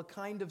still a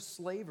kind of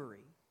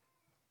slavery.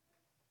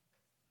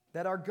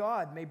 That our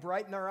God may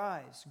brighten our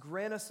eyes,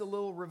 grant us a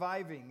little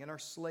reviving in our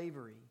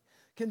slavery.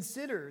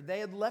 Consider, they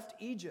had left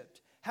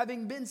Egypt,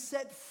 having been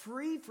set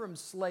free from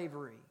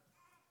slavery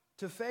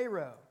to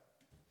Pharaoh.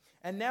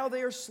 And now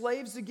they are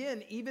slaves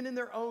again, even in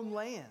their own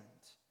land.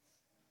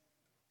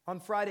 On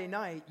Friday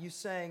night, you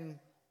sang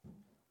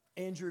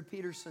Andrew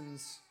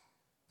Peterson's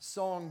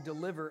song,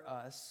 Deliver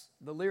Us.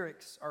 The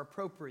lyrics are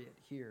appropriate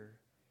here.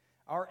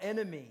 Our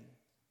enemy,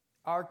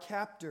 our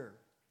captor,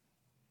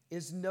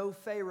 is no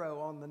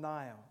Pharaoh on the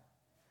Nile.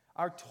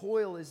 Our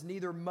toil is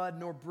neither mud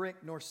nor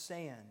brick nor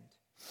sand.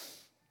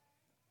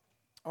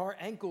 Our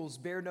ankles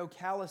bear no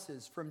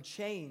calluses from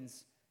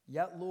chains,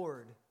 yet,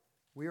 Lord,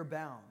 we are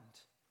bound.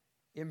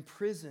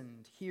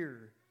 Imprisoned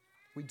here,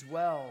 we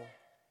dwell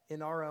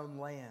in our own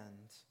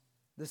land.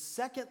 The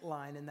second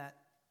line in that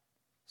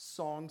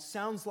song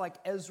sounds like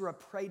Ezra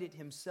prayed it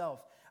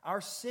himself.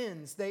 Our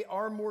sins, they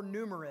are more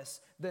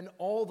numerous than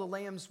all the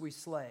lambs we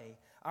slay.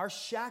 Our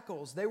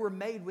shackles, they were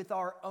made with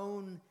our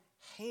own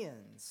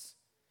hands.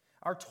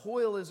 Our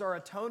toil is our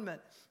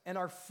atonement, and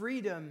our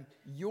freedom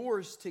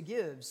yours to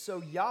give.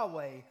 So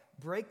Yahweh,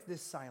 break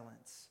this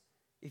silence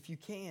if you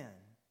can.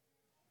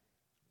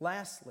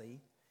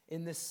 Lastly,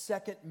 in this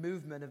second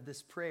movement of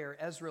this prayer,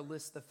 Ezra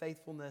lists the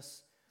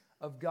faithfulness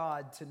of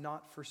God to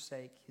not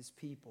forsake his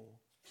people,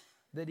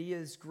 that he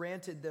has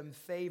granted them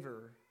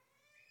favor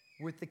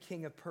with the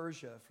king of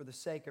Persia for the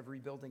sake of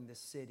rebuilding this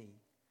city.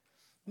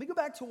 Let me go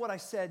back to what I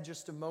said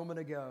just a moment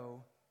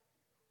ago,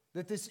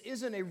 that this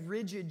isn't a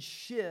rigid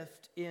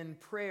shift in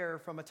prayer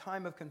from a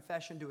time of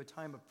confession to a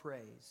time of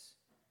praise.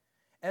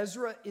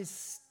 Ezra is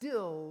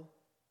still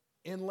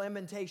in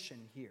lamentation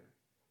here,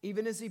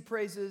 even as he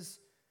praises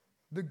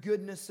the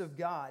goodness of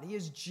God. He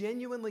is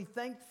genuinely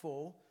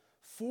thankful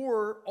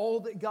for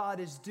all that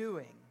God is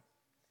doing,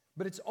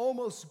 but it's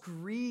almost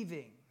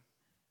grieving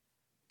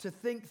to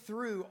think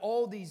through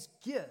all these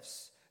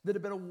gifts that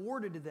have been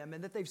awarded to them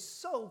and that they've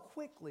so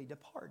quickly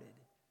departed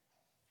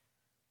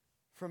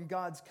from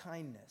God's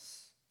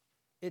kindness.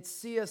 It's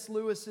C.S.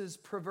 Lewis's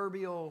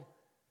proverbial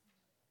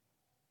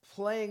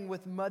playing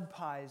with mud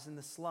pies in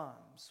the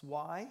slums.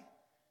 Why?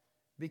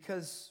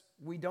 Because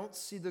we don't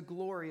see the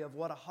glory of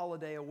what a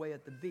holiday away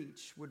at the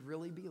beach would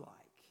really be like.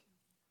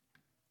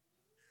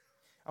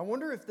 I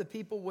wonder if the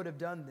people would have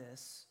done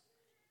this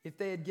if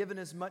they had given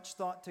as much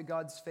thought to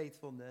God's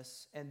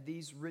faithfulness and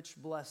these rich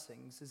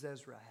blessings as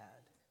Ezra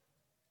had.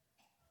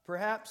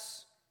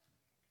 Perhaps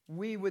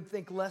we would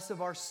think less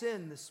of our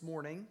sin this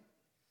morning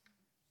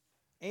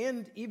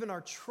and even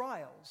our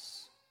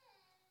trials,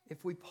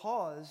 if we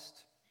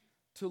paused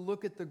to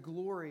look at the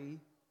glory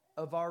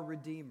of our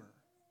Redeemer.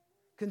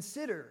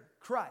 Consider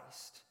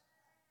Christ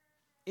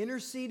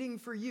interceding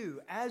for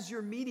you as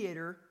your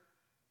mediator.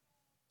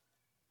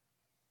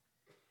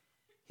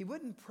 He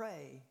wouldn't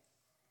pray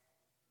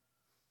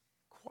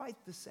quite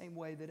the same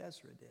way that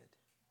Ezra did.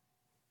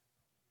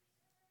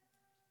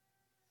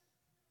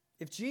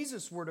 If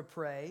Jesus were to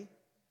pray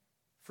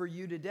for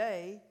you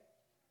today,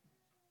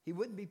 he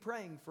wouldn't be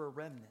praying for a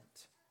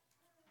remnant.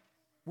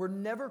 We're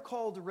never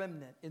called a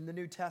remnant in the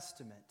New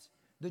Testament.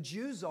 The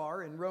Jews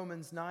are in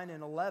Romans 9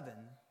 and 11,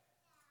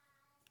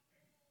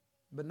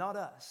 but not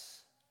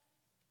us.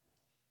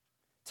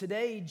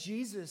 Today,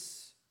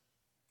 Jesus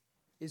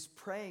is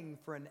praying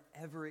for an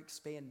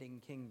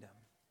ever-expanding kingdom.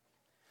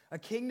 A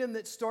kingdom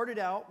that started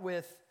out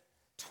with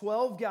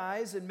 12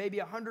 guys and maybe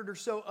 100 or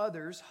so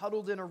others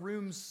huddled in a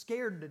room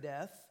scared to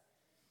death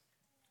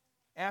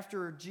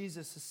after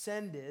Jesus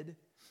ascended.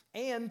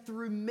 And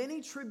through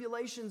many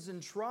tribulations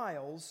and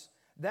trials,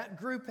 that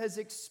group has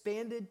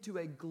expanded to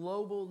a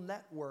global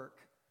network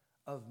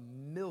of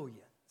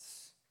millions.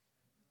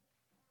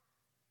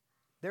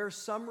 There are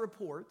some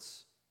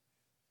reports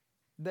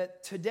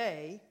that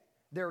today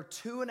there are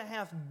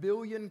 2.5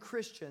 billion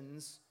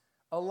Christians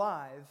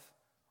alive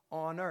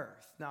on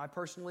earth. Now, I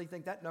personally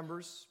think that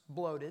number's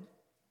bloated.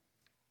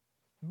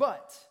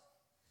 But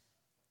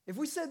if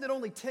we said that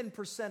only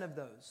 10% of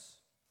those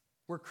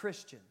were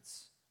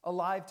Christians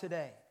alive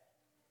today,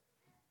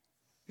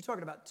 you're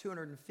talking about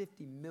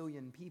 250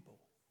 million people.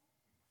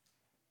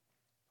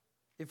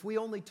 If we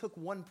only took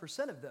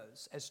 1% of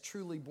those as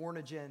truly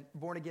born-again,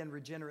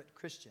 regenerate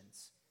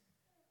Christians,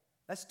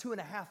 that's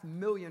 2.5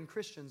 million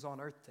Christians on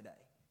earth today.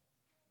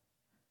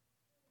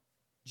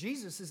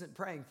 Jesus isn't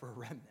praying for a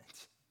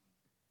remnant.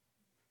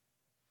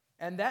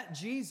 And that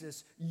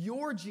Jesus,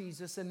 your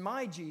Jesus and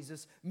my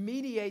Jesus,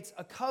 mediates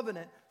a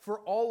covenant for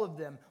all of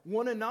them,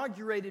 one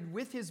inaugurated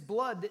with his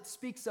blood that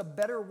speaks a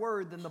better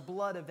word than the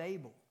blood of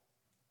Abel.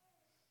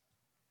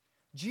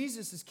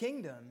 Jesus'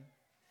 kingdom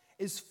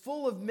is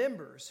full of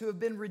members who have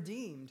been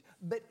redeemed,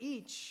 but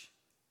each,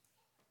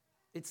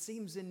 it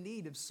seems, in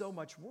need of so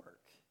much work.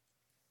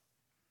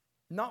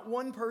 Not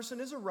one person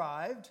has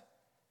arrived,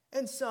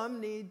 and some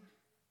need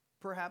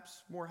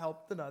perhaps more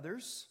help than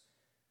others.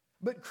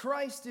 But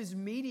Christ is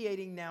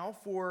mediating now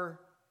for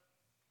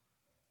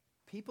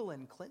people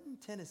in Clinton,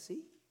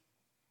 Tennessee,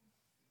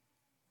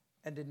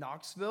 and in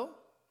Knoxville,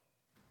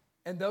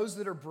 and those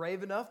that are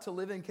brave enough to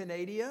live in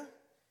Canada,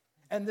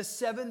 and the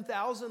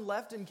 7,000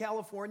 left in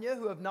California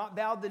who have not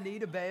bowed the knee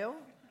to Baal,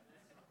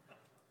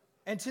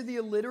 and to the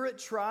illiterate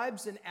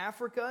tribes in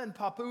Africa and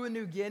Papua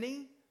New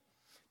Guinea,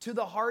 to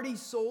the hardy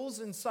souls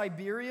in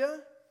Siberia,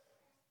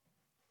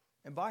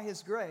 and by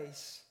his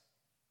grace,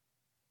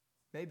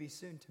 maybe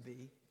soon to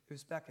be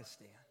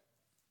Uzbekistan.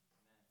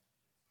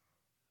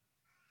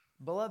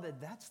 Beloved,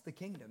 that's the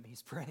kingdom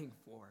he's praying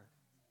for.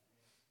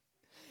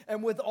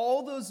 And with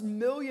all those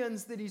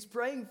millions that he's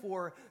praying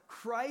for,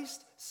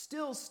 Christ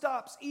still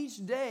stops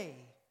each day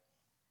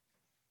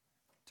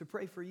to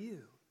pray for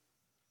you.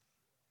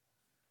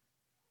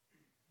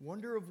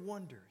 Wonder of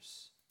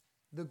wonders,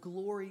 the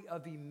glory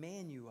of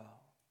Emmanuel,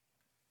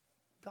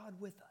 God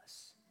with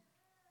us.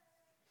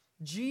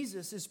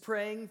 Jesus is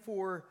praying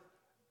for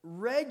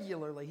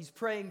regularly, he's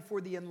praying for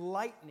the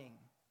enlightening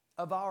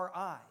of our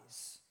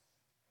eyes.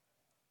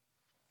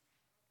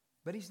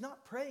 But he's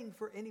not praying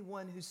for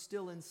anyone who's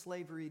still in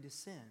slavery to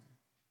sin.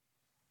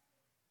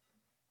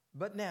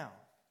 But now,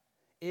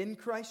 in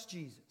Christ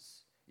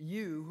Jesus,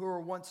 you who were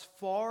once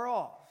far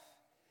off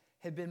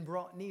have been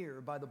brought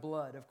near by the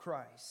blood of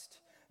Christ.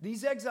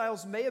 These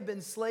exiles may have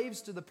been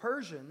slaves to the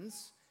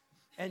Persians,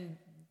 and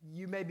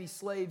you may be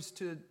slaves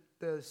to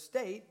the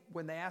state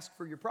when they ask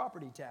for your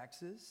property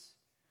taxes.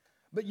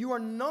 But you are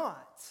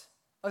not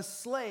a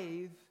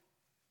slave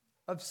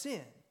of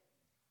sin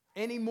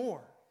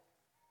anymore,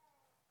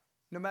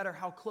 no matter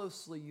how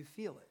closely you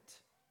feel it.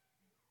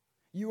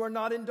 You are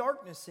not in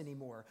darkness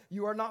anymore.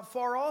 You are not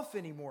far off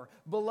anymore.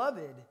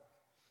 Beloved,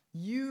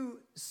 you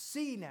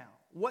see now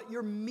what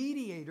your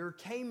mediator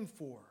came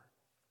for,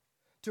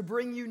 to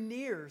bring you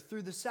near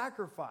through the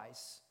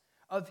sacrifice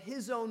of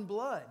his own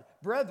blood.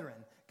 Brethren,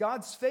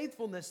 God's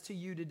faithfulness to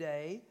you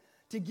today,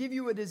 to give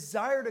you a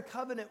desire to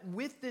covenant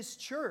with this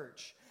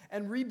church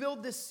and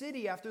rebuild this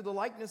city after the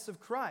likeness of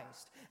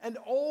Christ, and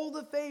all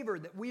the favor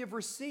that we have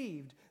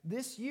received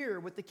this year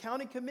with the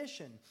county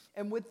commission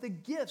and with the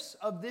gifts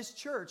of this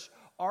church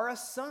are a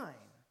sign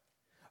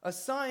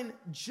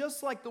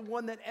just like the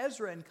one that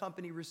Ezra and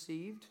company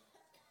received,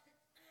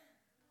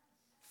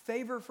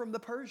 favor from the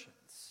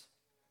Persians.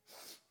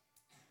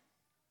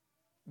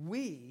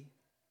 We,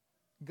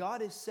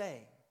 God is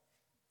saying,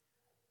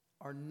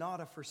 are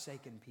not a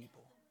forsaken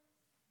people.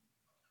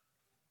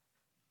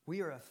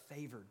 We are a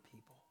favored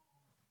people.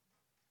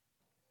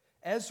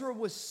 Ezra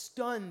was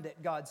stunned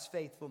at God's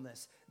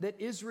faithfulness, that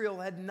Israel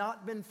had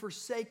not been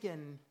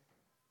forsaken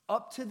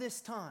up to this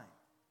time.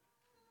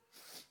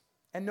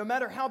 And no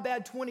matter how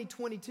bad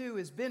 2022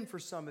 has been for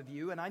some of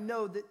you, and I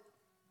know that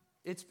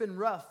It's been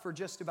rough for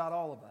just about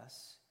all of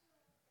us.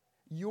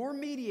 Your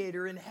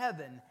mediator in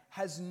heaven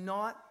has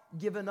not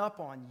given up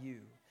on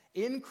you.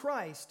 In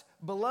Christ,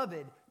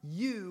 beloved,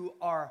 you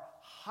are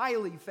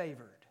highly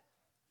favored.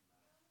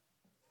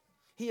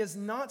 He has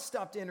not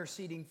stopped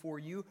interceding for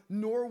you,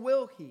 nor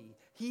will he.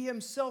 He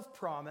himself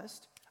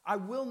promised, I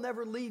will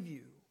never leave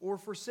you or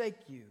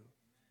forsake you.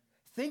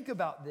 Think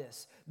about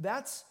this.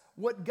 That's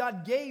what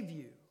God gave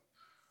you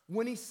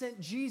when he sent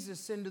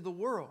Jesus into the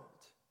world.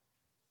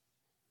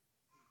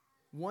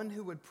 One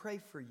who would pray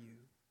for you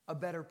a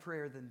better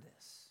prayer than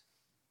this.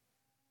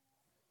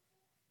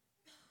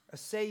 A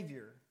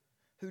Savior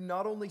who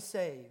not only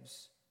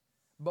saves,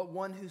 but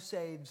one who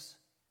saves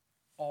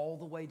all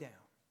the way down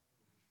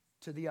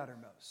to the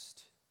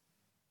uttermost.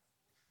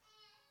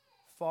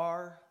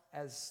 Far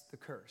as the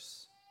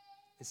curse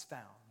is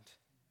found.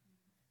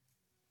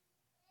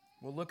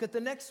 We'll look at the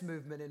next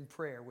movement in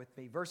prayer with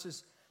me,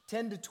 verses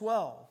 10 to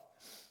 12.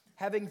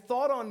 Having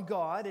thought on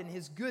God and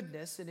his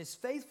goodness and his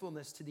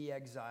faithfulness to the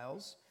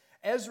exiles,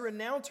 Ezra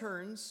now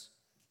turns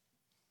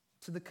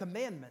to the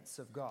commandments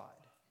of God,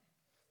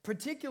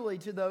 particularly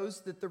to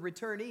those that the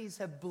returnees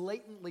have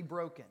blatantly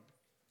broken.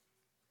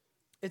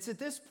 It's at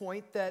this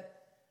point that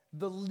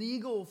the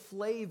legal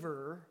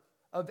flavor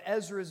of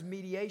Ezra's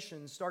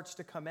mediation starts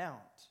to come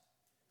out.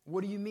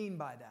 What do you mean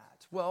by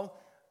that? Well,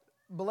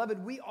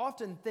 beloved, we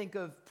often think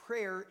of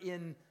prayer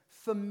in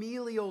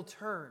familial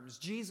terms.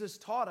 Jesus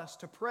taught us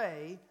to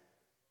pray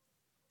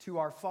to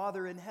our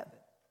Father in heaven.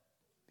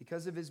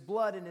 Because of his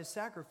blood and his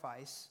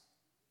sacrifice,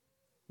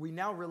 we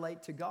now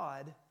relate to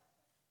God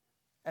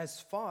as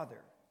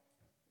Father.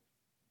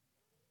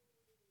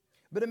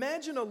 But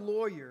imagine a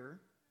lawyer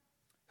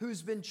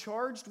who's been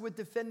charged with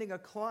defending a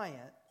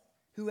client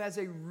who has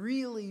a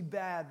really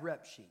bad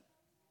rep sheet.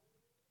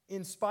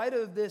 In spite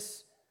of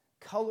this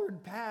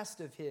colored past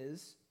of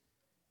his,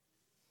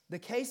 the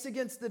case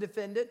against the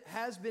defendant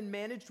has been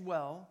managed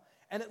well,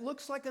 and it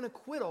looks like an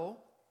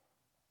acquittal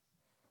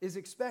is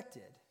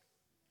expected.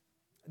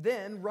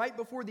 Then, right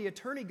before the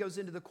attorney goes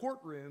into the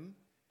courtroom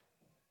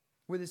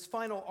with his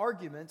final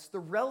arguments, the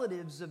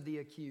relatives of the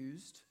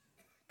accused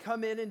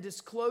come in and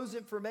disclose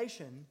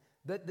information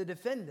that the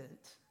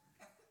defendant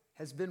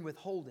has been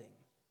withholding.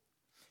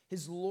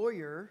 His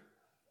lawyer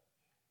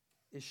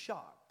is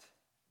shocked.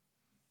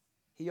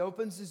 He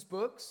opens his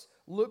books,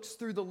 looks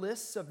through the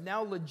lists of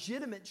now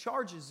legitimate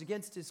charges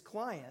against his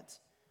client,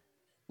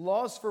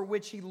 laws for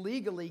which he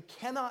legally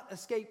cannot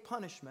escape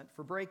punishment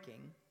for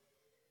breaking.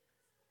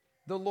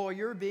 The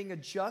lawyer, being a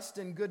just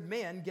and good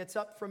man, gets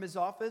up from his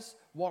office,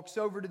 walks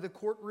over to the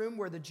courtroom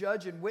where the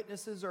judge and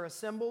witnesses are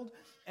assembled,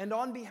 and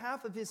on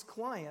behalf of his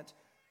client,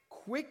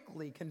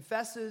 quickly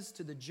confesses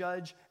to the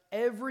judge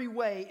every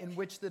way in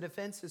which the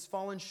defense has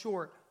fallen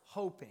short,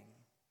 hoping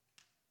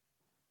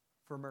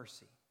for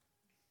mercy.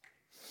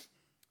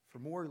 For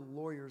more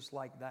lawyers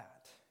like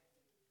that.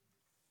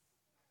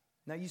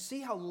 Now you see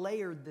how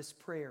layered this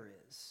prayer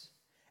is.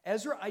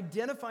 Ezra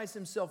identifies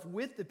himself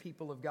with the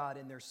people of God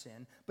in their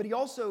sin, but he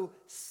also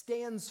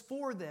stands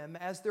for them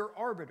as their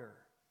arbiter,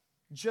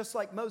 just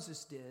like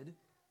Moses did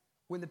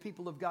when the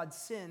people of God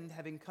sinned,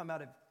 having come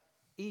out of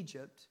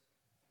Egypt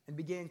and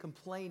began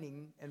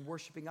complaining and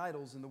worshiping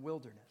idols in the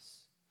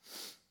wilderness.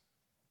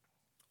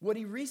 What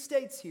he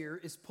restates here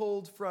is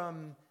pulled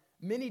from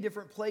many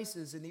different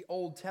places in the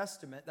Old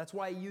Testament. That's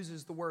why he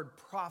uses the word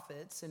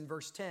prophets in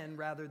verse 10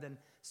 rather than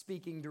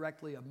speaking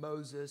directly of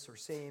Moses or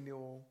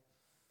Samuel.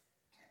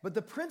 But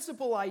the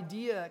principal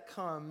idea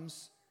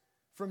comes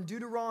from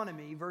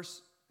Deuteronomy,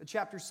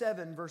 chapter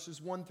 7,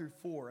 verses 1 through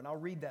 4. And I'll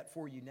read that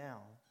for you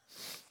now.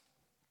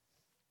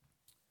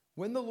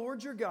 When the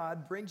Lord your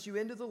God brings you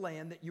into the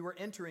land that you are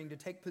entering to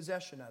take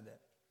possession of it,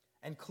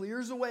 and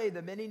clears away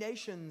the many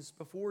nations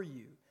before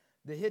you,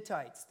 the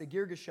Hittites, the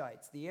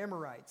Girgashites, the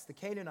Amorites, the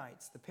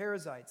Canaanites, the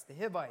Perizzites, the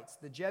Hivites,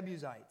 the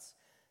Jebusites,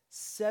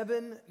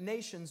 7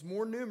 nations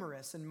more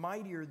numerous and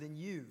mightier than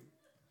you.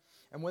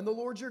 And when the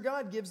Lord your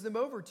God gives them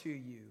over to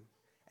you,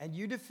 and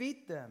you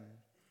defeat them,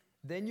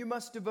 then you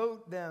must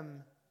devote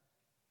them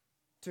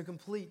to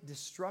complete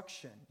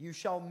destruction. You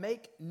shall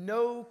make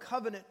no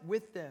covenant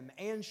with them,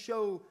 and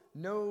show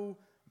no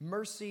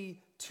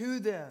mercy to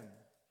them.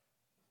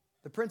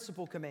 The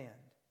principal command.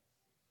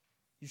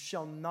 You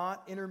shall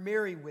not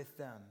intermarry with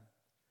them,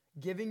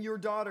 giving your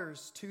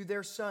daughters to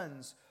their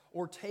sons,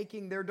 or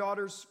taking their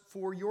daughters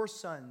for your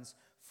sons,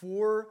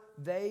 for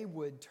they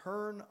would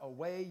turn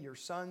away your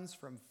sons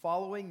from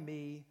following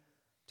me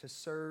to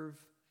serve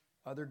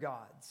other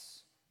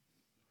gods.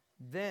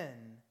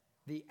 Then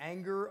the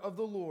anger of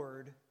the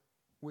Lord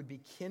would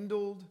be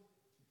kindled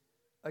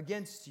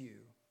against you,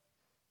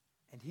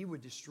 and he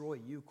would destroy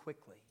you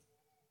quickly.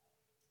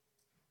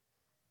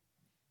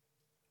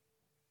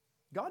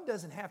 God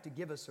doesn't have to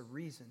give us a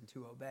reason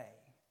to obey.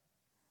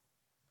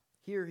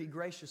 Here he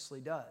graciously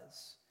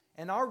does.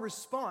 And our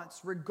response,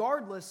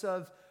 regardless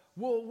of,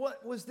 well,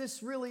 what was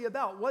this really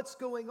about? What's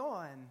going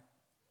on?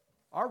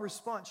 Our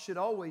response should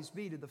always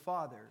be to the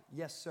Father,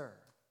 yes, sir.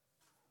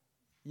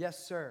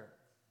 Yes, sir.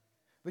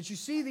 But you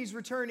see, these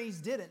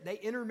returnees didn't. They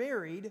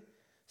intermarried,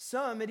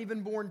 Some had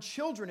even born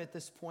children at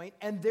this point,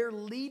 and their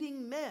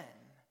leading men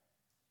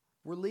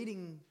were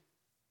leading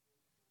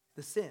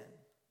the sin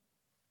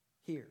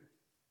here.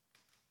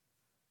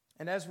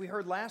 And as we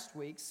heard last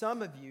week,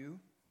 some of you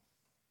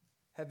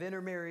have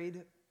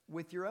intermarried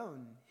with your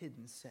own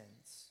hidden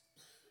sins.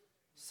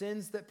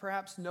 Sins that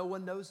perhaps no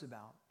one knows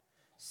about.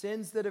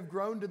 Sins that have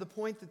grown to the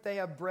point that they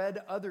have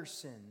bred other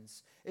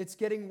sins. It's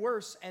getting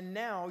worse, and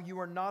now you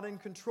are not in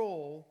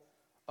control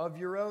of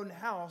your own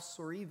house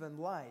or even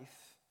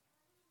life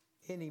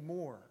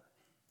anymore.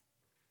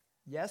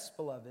 Yes,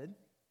 beloved,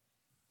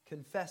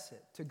 confess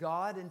it to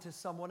God and to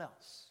someone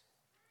else.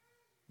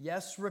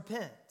 Yes,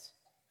 repent.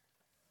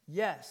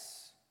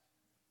 Yes,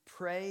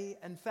 pray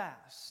and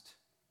fast.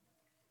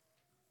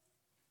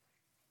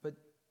 But,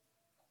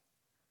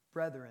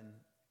 brethren,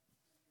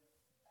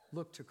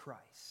 look to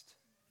Christ.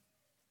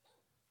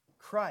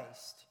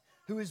 Christ,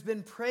 who has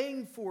been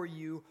praying for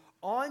you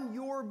on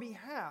your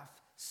behalf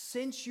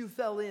since you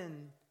fell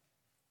into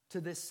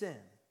this sin.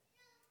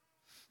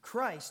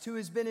 Christ, who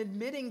has been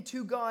admitting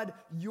to God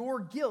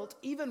your guilt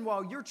even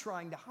while you're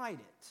trying to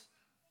hide it.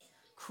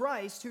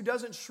 Christ, who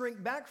doesn't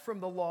shrink back from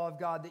the law of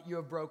God that you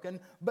have broken,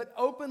 but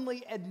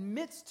openly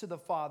admits to the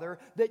Father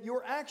that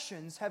your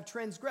actions have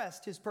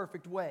transgressed His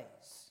perfect ways.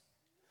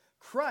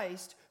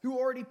 Christ, who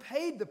already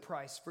paid the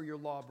price for your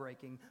law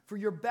breaking, for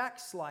your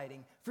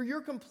backsliding, for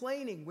your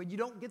complaining when you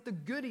don't get the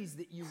goodies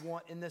that you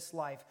want in this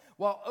life,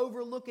 while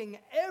overlooking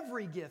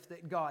every gift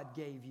that God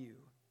gave you.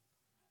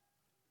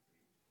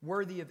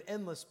 Worthy of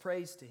endless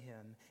praise to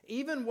Him,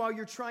 even while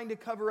you're trying to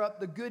cover up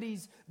the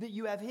goodies that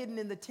you have hidden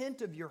in the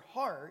tent of your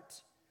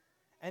heart,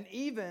 and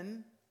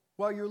even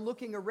while you're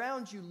looking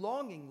around you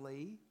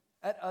longingly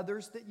at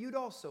others that you'd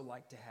also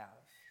like to have.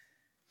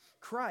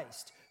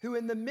 Christ, who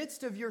in the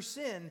midst of your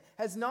sin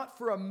has not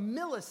for a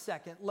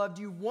millisecond loved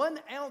you 1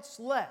 ounce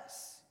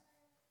less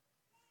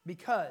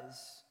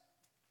because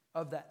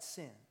of that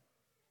sin.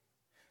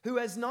 Who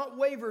has not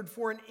wavered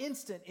for an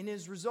instant in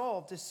His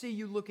resolve to see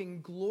you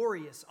looking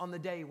glorious on the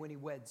day when He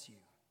weds you.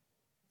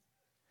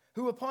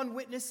 Who upon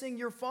witnessing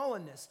your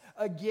fallenness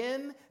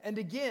again and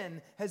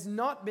again has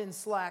not been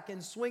slack in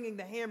swinging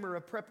the hammer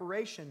of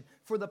preparation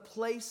for the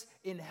place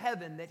in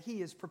heaven that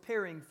He is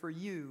preparing for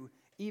you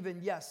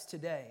even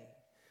today.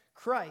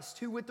 Christ,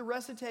 who with the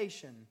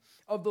recitation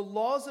of the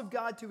laws of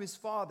God to His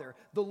Father,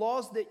 the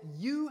laws that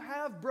you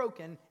have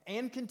broken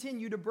and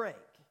continue to break,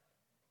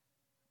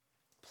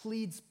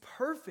 pleads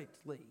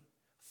perfectly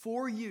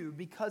for you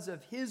because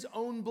of His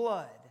own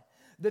blood,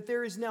 that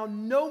there is now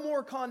no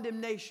more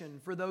condemnation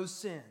for those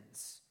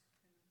sins,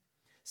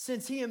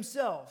 since He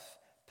Himself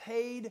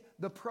paid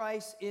the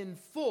price in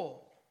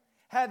full,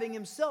 having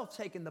Himself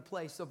taken the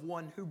place of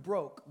one who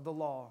broke the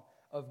law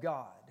of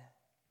God.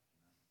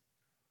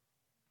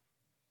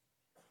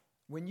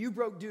 When you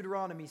broke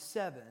Deuteronomy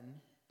 7,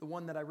 the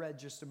one that I read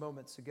just a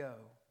moment ago,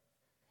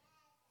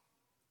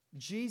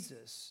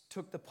 Jesus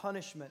took the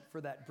punishment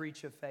for that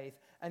breach of faith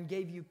and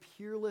gave you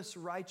peerless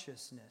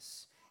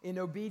righteousness in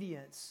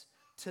obedience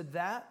to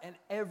that and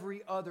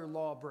every other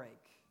law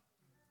break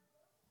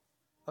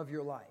of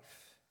your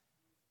life.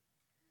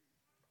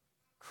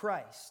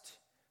 Christ,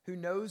 who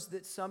knows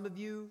that some of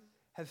you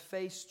have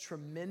faced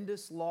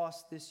tremendous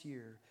loss this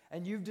year,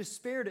 and you've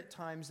despaired at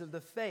times of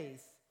the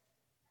faith,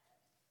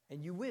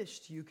 and you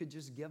wished you could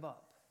just give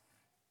up.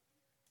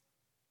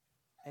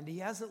 And He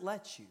hasn't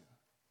let you.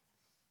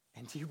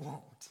 And He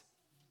won't.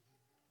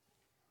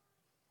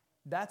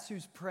 That's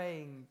who's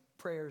praying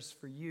prayers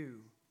for you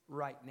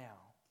right now.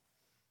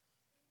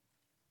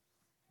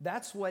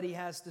 That's what He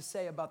has to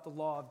say about the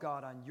law of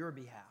God on your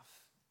behalf.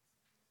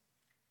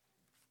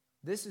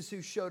 This is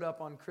who showed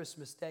up on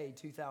Christmas Day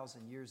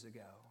 2,000 years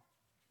ago.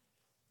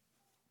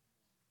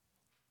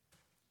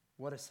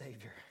 What a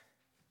Savior.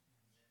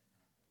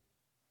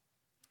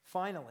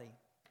 Finally,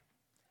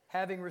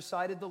 having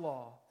recited the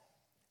law,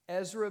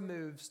 Ezra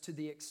moves to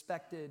the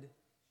expected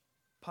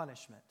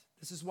punishment.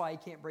 This is why he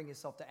can't bring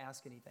himself to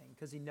ask anything,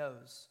 because he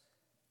knows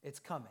it's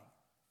coming.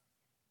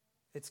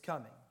 It's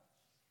coming.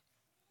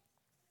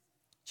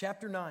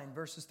 Chapter 9,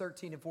 verses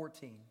 13 and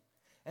 14.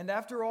 And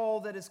after all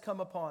that has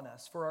come upon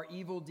us for our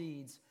evil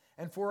deeds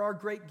and for our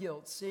great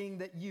guilt, seeing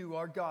that you,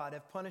 our God,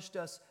 have punished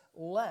us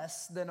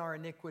less than our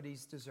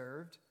iniquities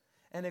deserved,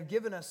 and have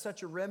given us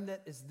such a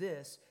remnant as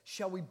this,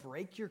 shall we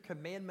break your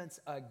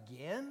commandments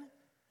again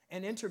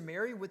and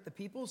intermarry with the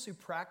peoples who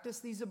practice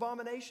these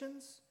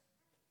abominations?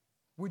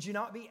 Would you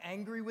not be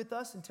angry with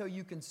us until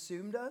you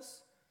consumed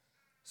us,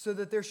 so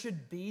that there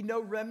should be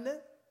no remnant,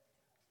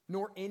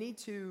 nor any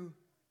to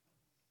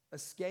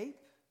escape?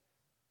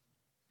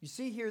 You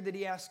see here that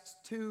he asks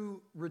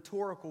 2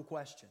 rhetorical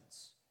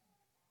questions.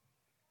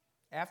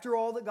 After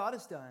all that God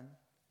has done,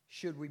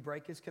 should we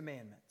break His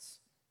commandments?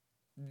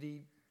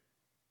 The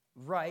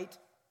right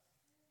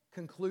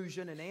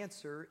conclusion and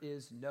answer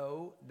is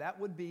no, that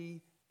would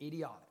be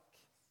idiotic.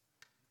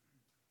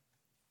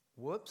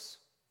 Whoops.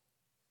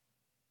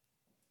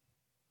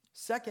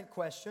 Second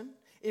question,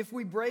 if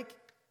we break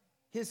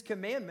His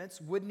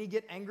commandments, wouldn't He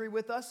get angry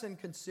with us and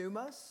consume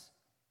us?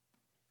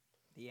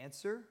 The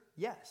answer,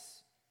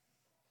 yes.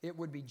 it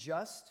would be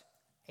just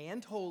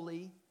and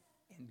holy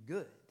and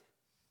good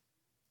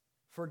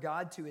for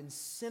God to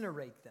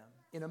incinerate them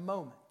in a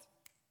moment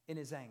in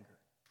his anger.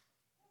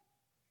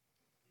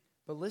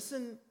 But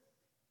listen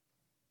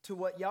to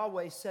what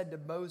Yahweh said to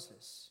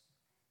Moses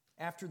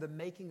after the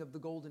making of the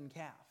golden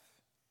calf.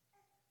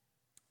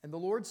 And the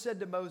Lord said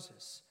to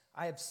Moses,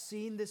 I have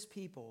seen this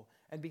people,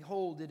 and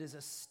behold, it is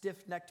a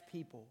stiff-necked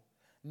people.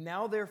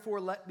 Now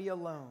therefore let me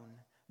alone,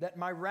 that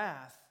my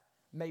wrath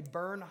may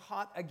burn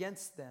hot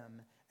against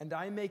them, and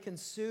I may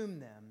consume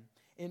them,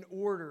 in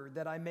order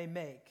that I may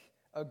make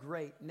a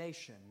great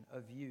nation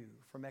of you.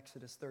 From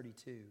Exodus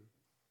 32.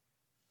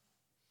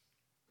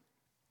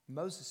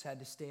 Moses had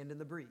to stand in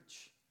the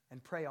breach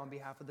and pray on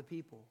behalf of the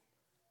people.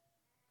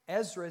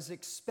 Ezra is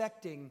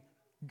expecting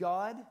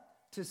God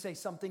to say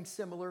something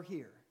similar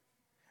here.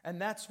 And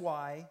that's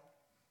why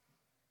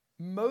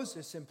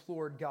Moses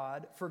implored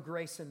God for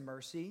grace and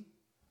mercy.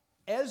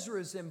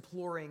 Ezra's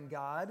imploring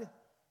God,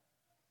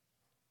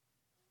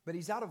 but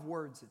he's out of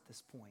words at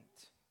this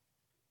point.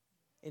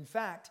 In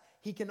fact,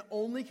 he can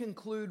only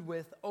conclude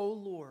with, O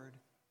Lord,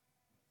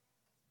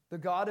 the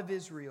God of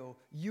Israel,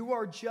 you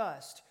are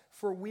just,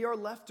 for we are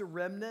left a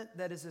remnant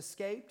that has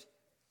escaped,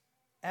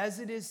 as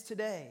it is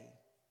today.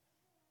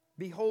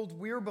 Behold,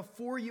 we are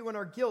before you in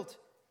our guilt.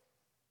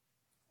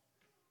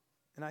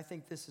 And I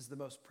think this is the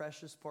most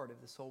precious part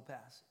of this whole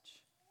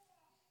passage.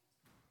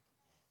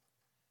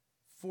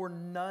 For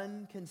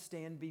none can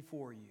stand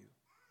before you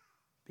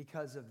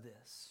because of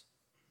this.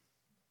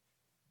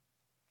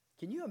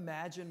 Can you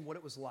imagine what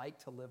it was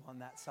like to live on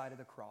that side of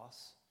the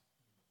cross,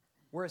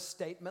 where a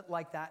statement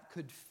like that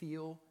could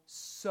feel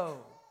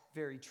so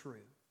very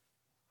true?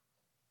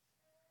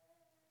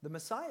 The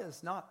Messiah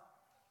has not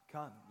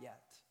come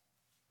yet.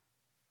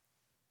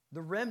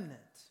 The remnant,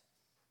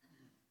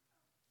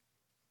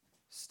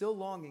 still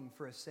longing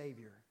for a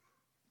Savior,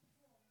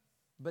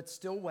 but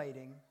still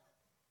waiting.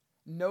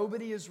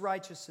 Nobody is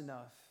righteous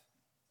enough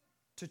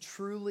to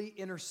truly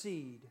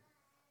intercede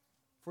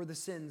for the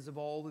sins of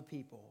all the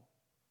people.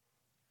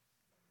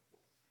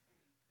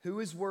 Who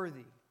is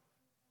worthy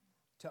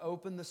to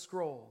open the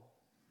scroll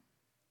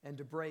and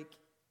to break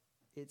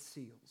its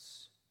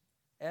seals?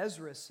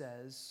 Ezra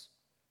says,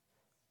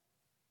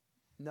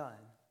 none.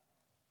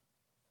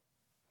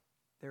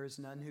 There is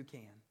none who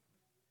can.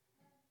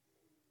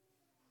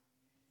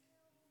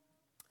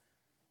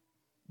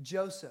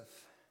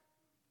 Joseph,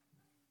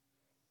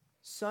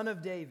 son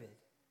of David,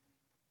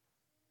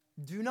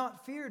 do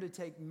not fear to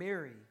take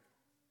Mary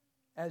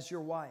as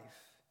your wife,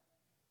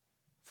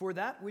 for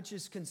that which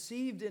is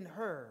conceived in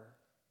her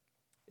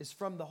is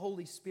from the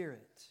Holy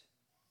Spirit.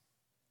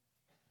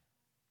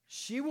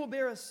 She will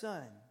bear a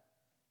son,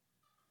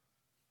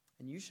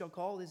 and you shall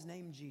call his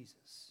name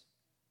Jesus,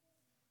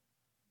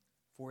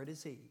 for it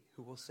is he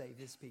who will save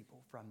his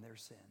people from their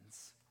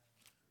sins.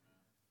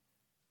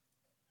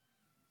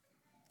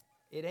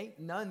 It ain't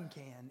none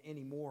can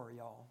anymore,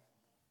 y'all.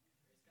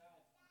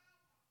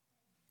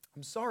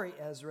 I'm sorry,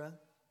 Ezra.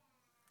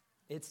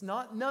 It's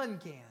not none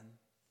can.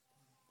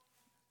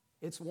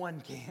 It's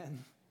one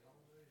can.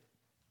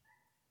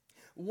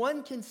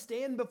 One can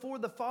stand before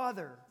the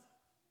Father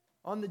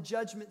on the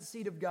judgment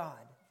seat of God.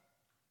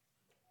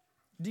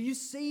 Do you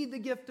see the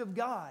gift of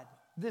God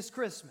this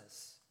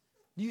Christmas?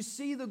 Do you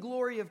see the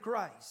glory of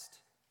Christ?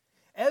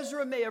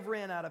 Ezra may have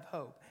ran out of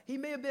hope. He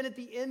may have been at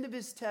the end of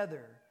his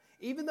tether.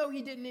 Even though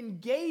he didn't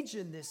engage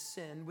in this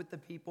sin with the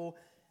people,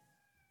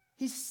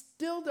 he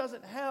still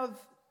doesn't have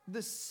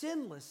the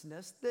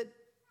sinlessness that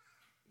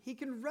he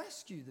can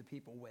rescue the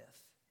people with.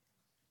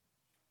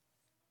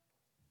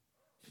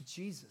 But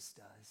Jesus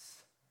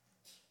does.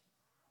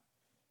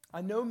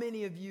 I know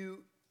many of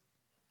you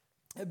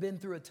have been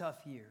through a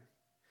tough year.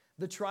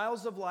 The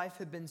trials of life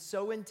have been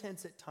so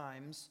intense at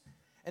times,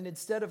 and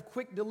instead of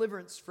quick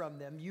deliverance from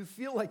them, you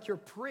feel like your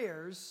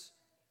prayers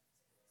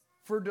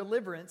for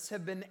deliverance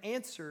have been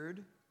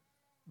answered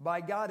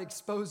by God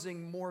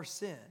exposing more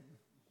sin.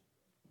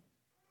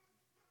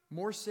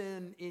 More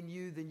sin in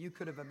you than you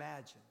could have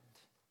imagined.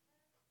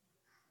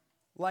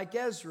 Like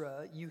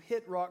Ezra, you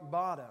hit rock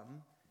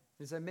bottom.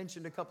 As I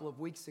mentioned a couple of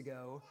weeks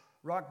ago,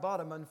 rock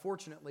bottom,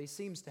 unfortunately,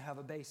 seems to have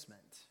a basement.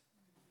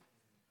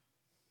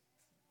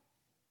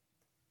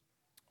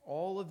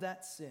 All of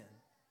that sin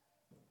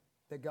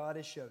that God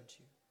has showed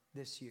you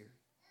this year,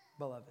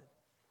 beloved,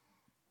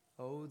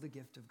 oh, the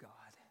gift of God.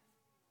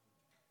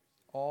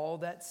 All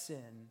that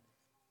sin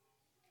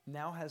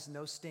now has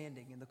no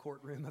standing in the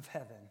courtroom of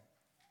heaven,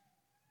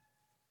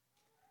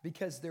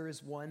 because there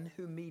is one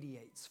who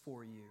mediates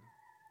for you,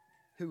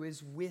 who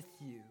is with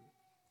you,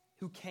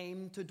 who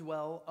came to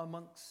dwell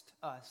amongst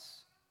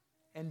us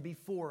and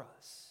before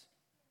us.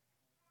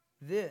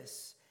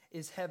 This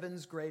is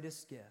heaven's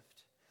greatest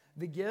gift,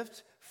 the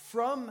gift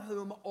from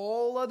whom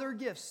all other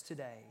gifts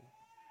today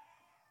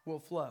will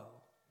flow,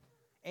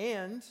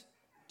 and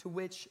to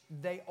which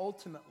they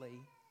ultimately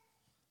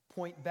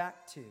point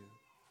back to.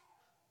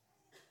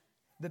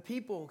 The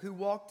people who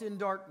walked in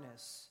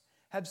darkness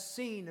have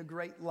seen a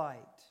great light.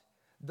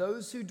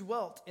 Those who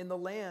dwelt in the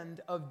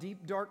land of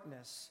deep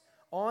darkness,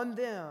 on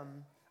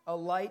them a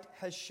light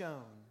has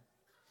shone.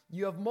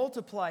 You have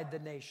multiplied the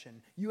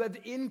nation. You have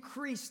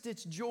increased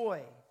its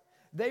joy.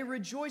 They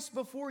rejoice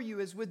before you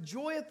as with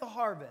joy at the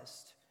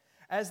harvest,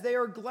 as they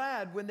are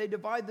glad when they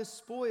divide the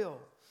spoil.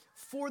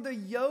 For the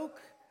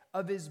yoke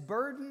of his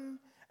burden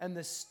and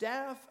the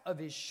staff of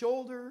his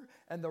shoulder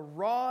and the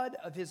rod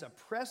of his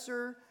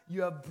oppressor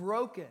you have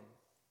broken,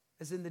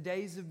 as in the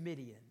days of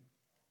Midian.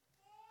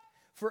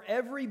 For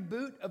every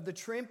boot of the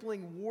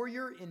trampling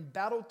warrior in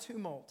battle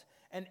tumult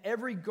and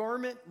every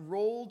garment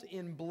rolled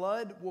in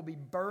blood will be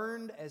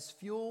burned as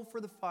fuel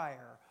for the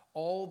fire.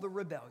 All the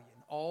rebellion,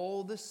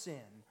 all the sin.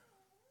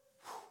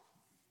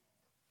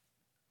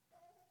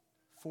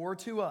 For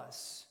to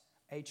us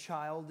a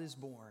child is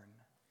born.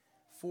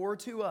 For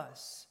to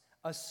us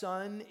a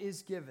son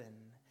is given,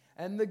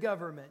 and the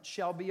government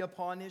shall be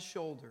upon his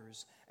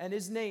shoulders, and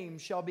his name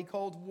shall be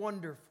called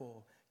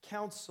Wonderful,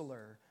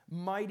 Counselor,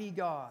 Mighty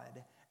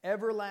God,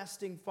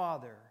 Everlasting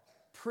Father,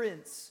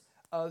 Prince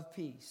of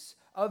Peace.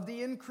 Of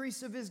the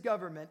increase of his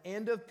government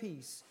and of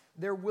peace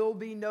there will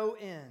be no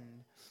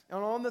end.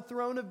 And on the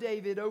throne of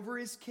David over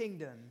his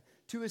kingdom,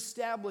 to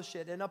establish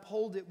it and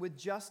uphold it with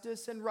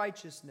justice and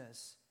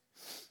righteousness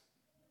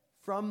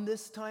from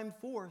this time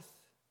forth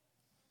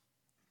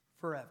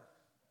forever.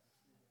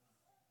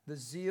 The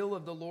zeal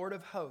of the Lord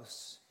of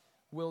hosts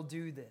will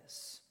do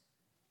this.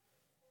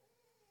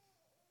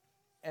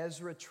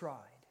 Ezra tried.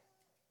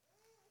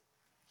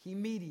 He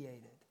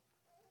mediated.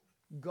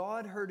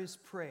 God heard his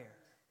prayer.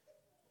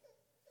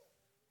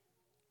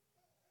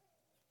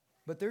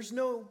 But there's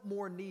no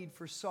more need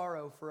for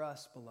sorrow for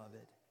us,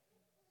 beloved,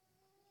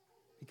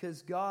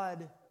 because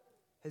God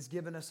has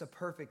given us a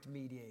perfect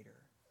mediator.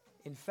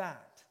 In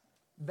fact,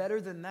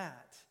 better than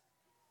that,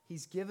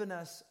 he's given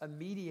us a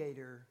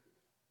mediator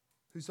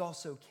who's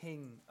also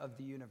King of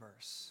the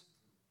universe.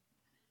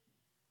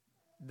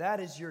 That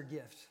is your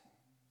gift.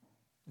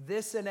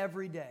 This and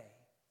every day.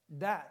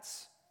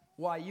 That's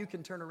why you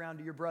can turn around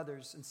to your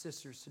brothers and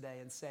sisters today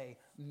and say,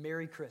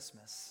 Merry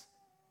Christmas.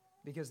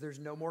 Because there's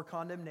no more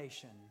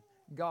condemnation.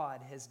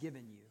 God has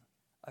given you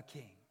a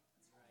king.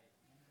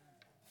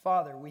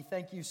 Father, we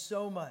thank you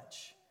so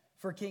much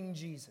for King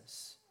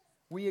Jesus.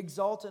 We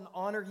exalt and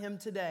honor him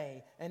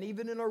today, and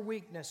even in our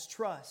weakness,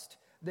 trust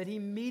that he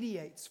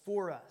mediates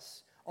for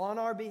us on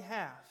our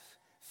behalf,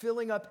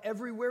 filling up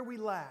everywhere we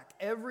lack,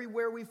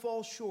 everywhere we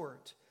fall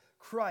short.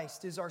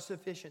 Christ is our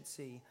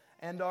sufficiency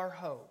and our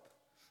hope.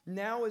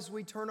 Now, as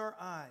we turn our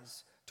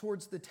eyes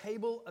towards the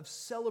table of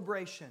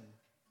celebration,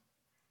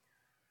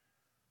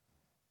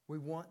 we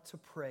want to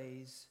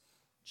praise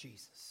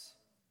Jesus.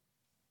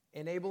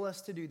 Enable us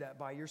to do that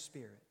by your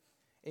Spirit.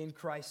 In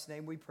Christ's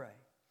name we pray.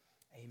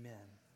 Amen.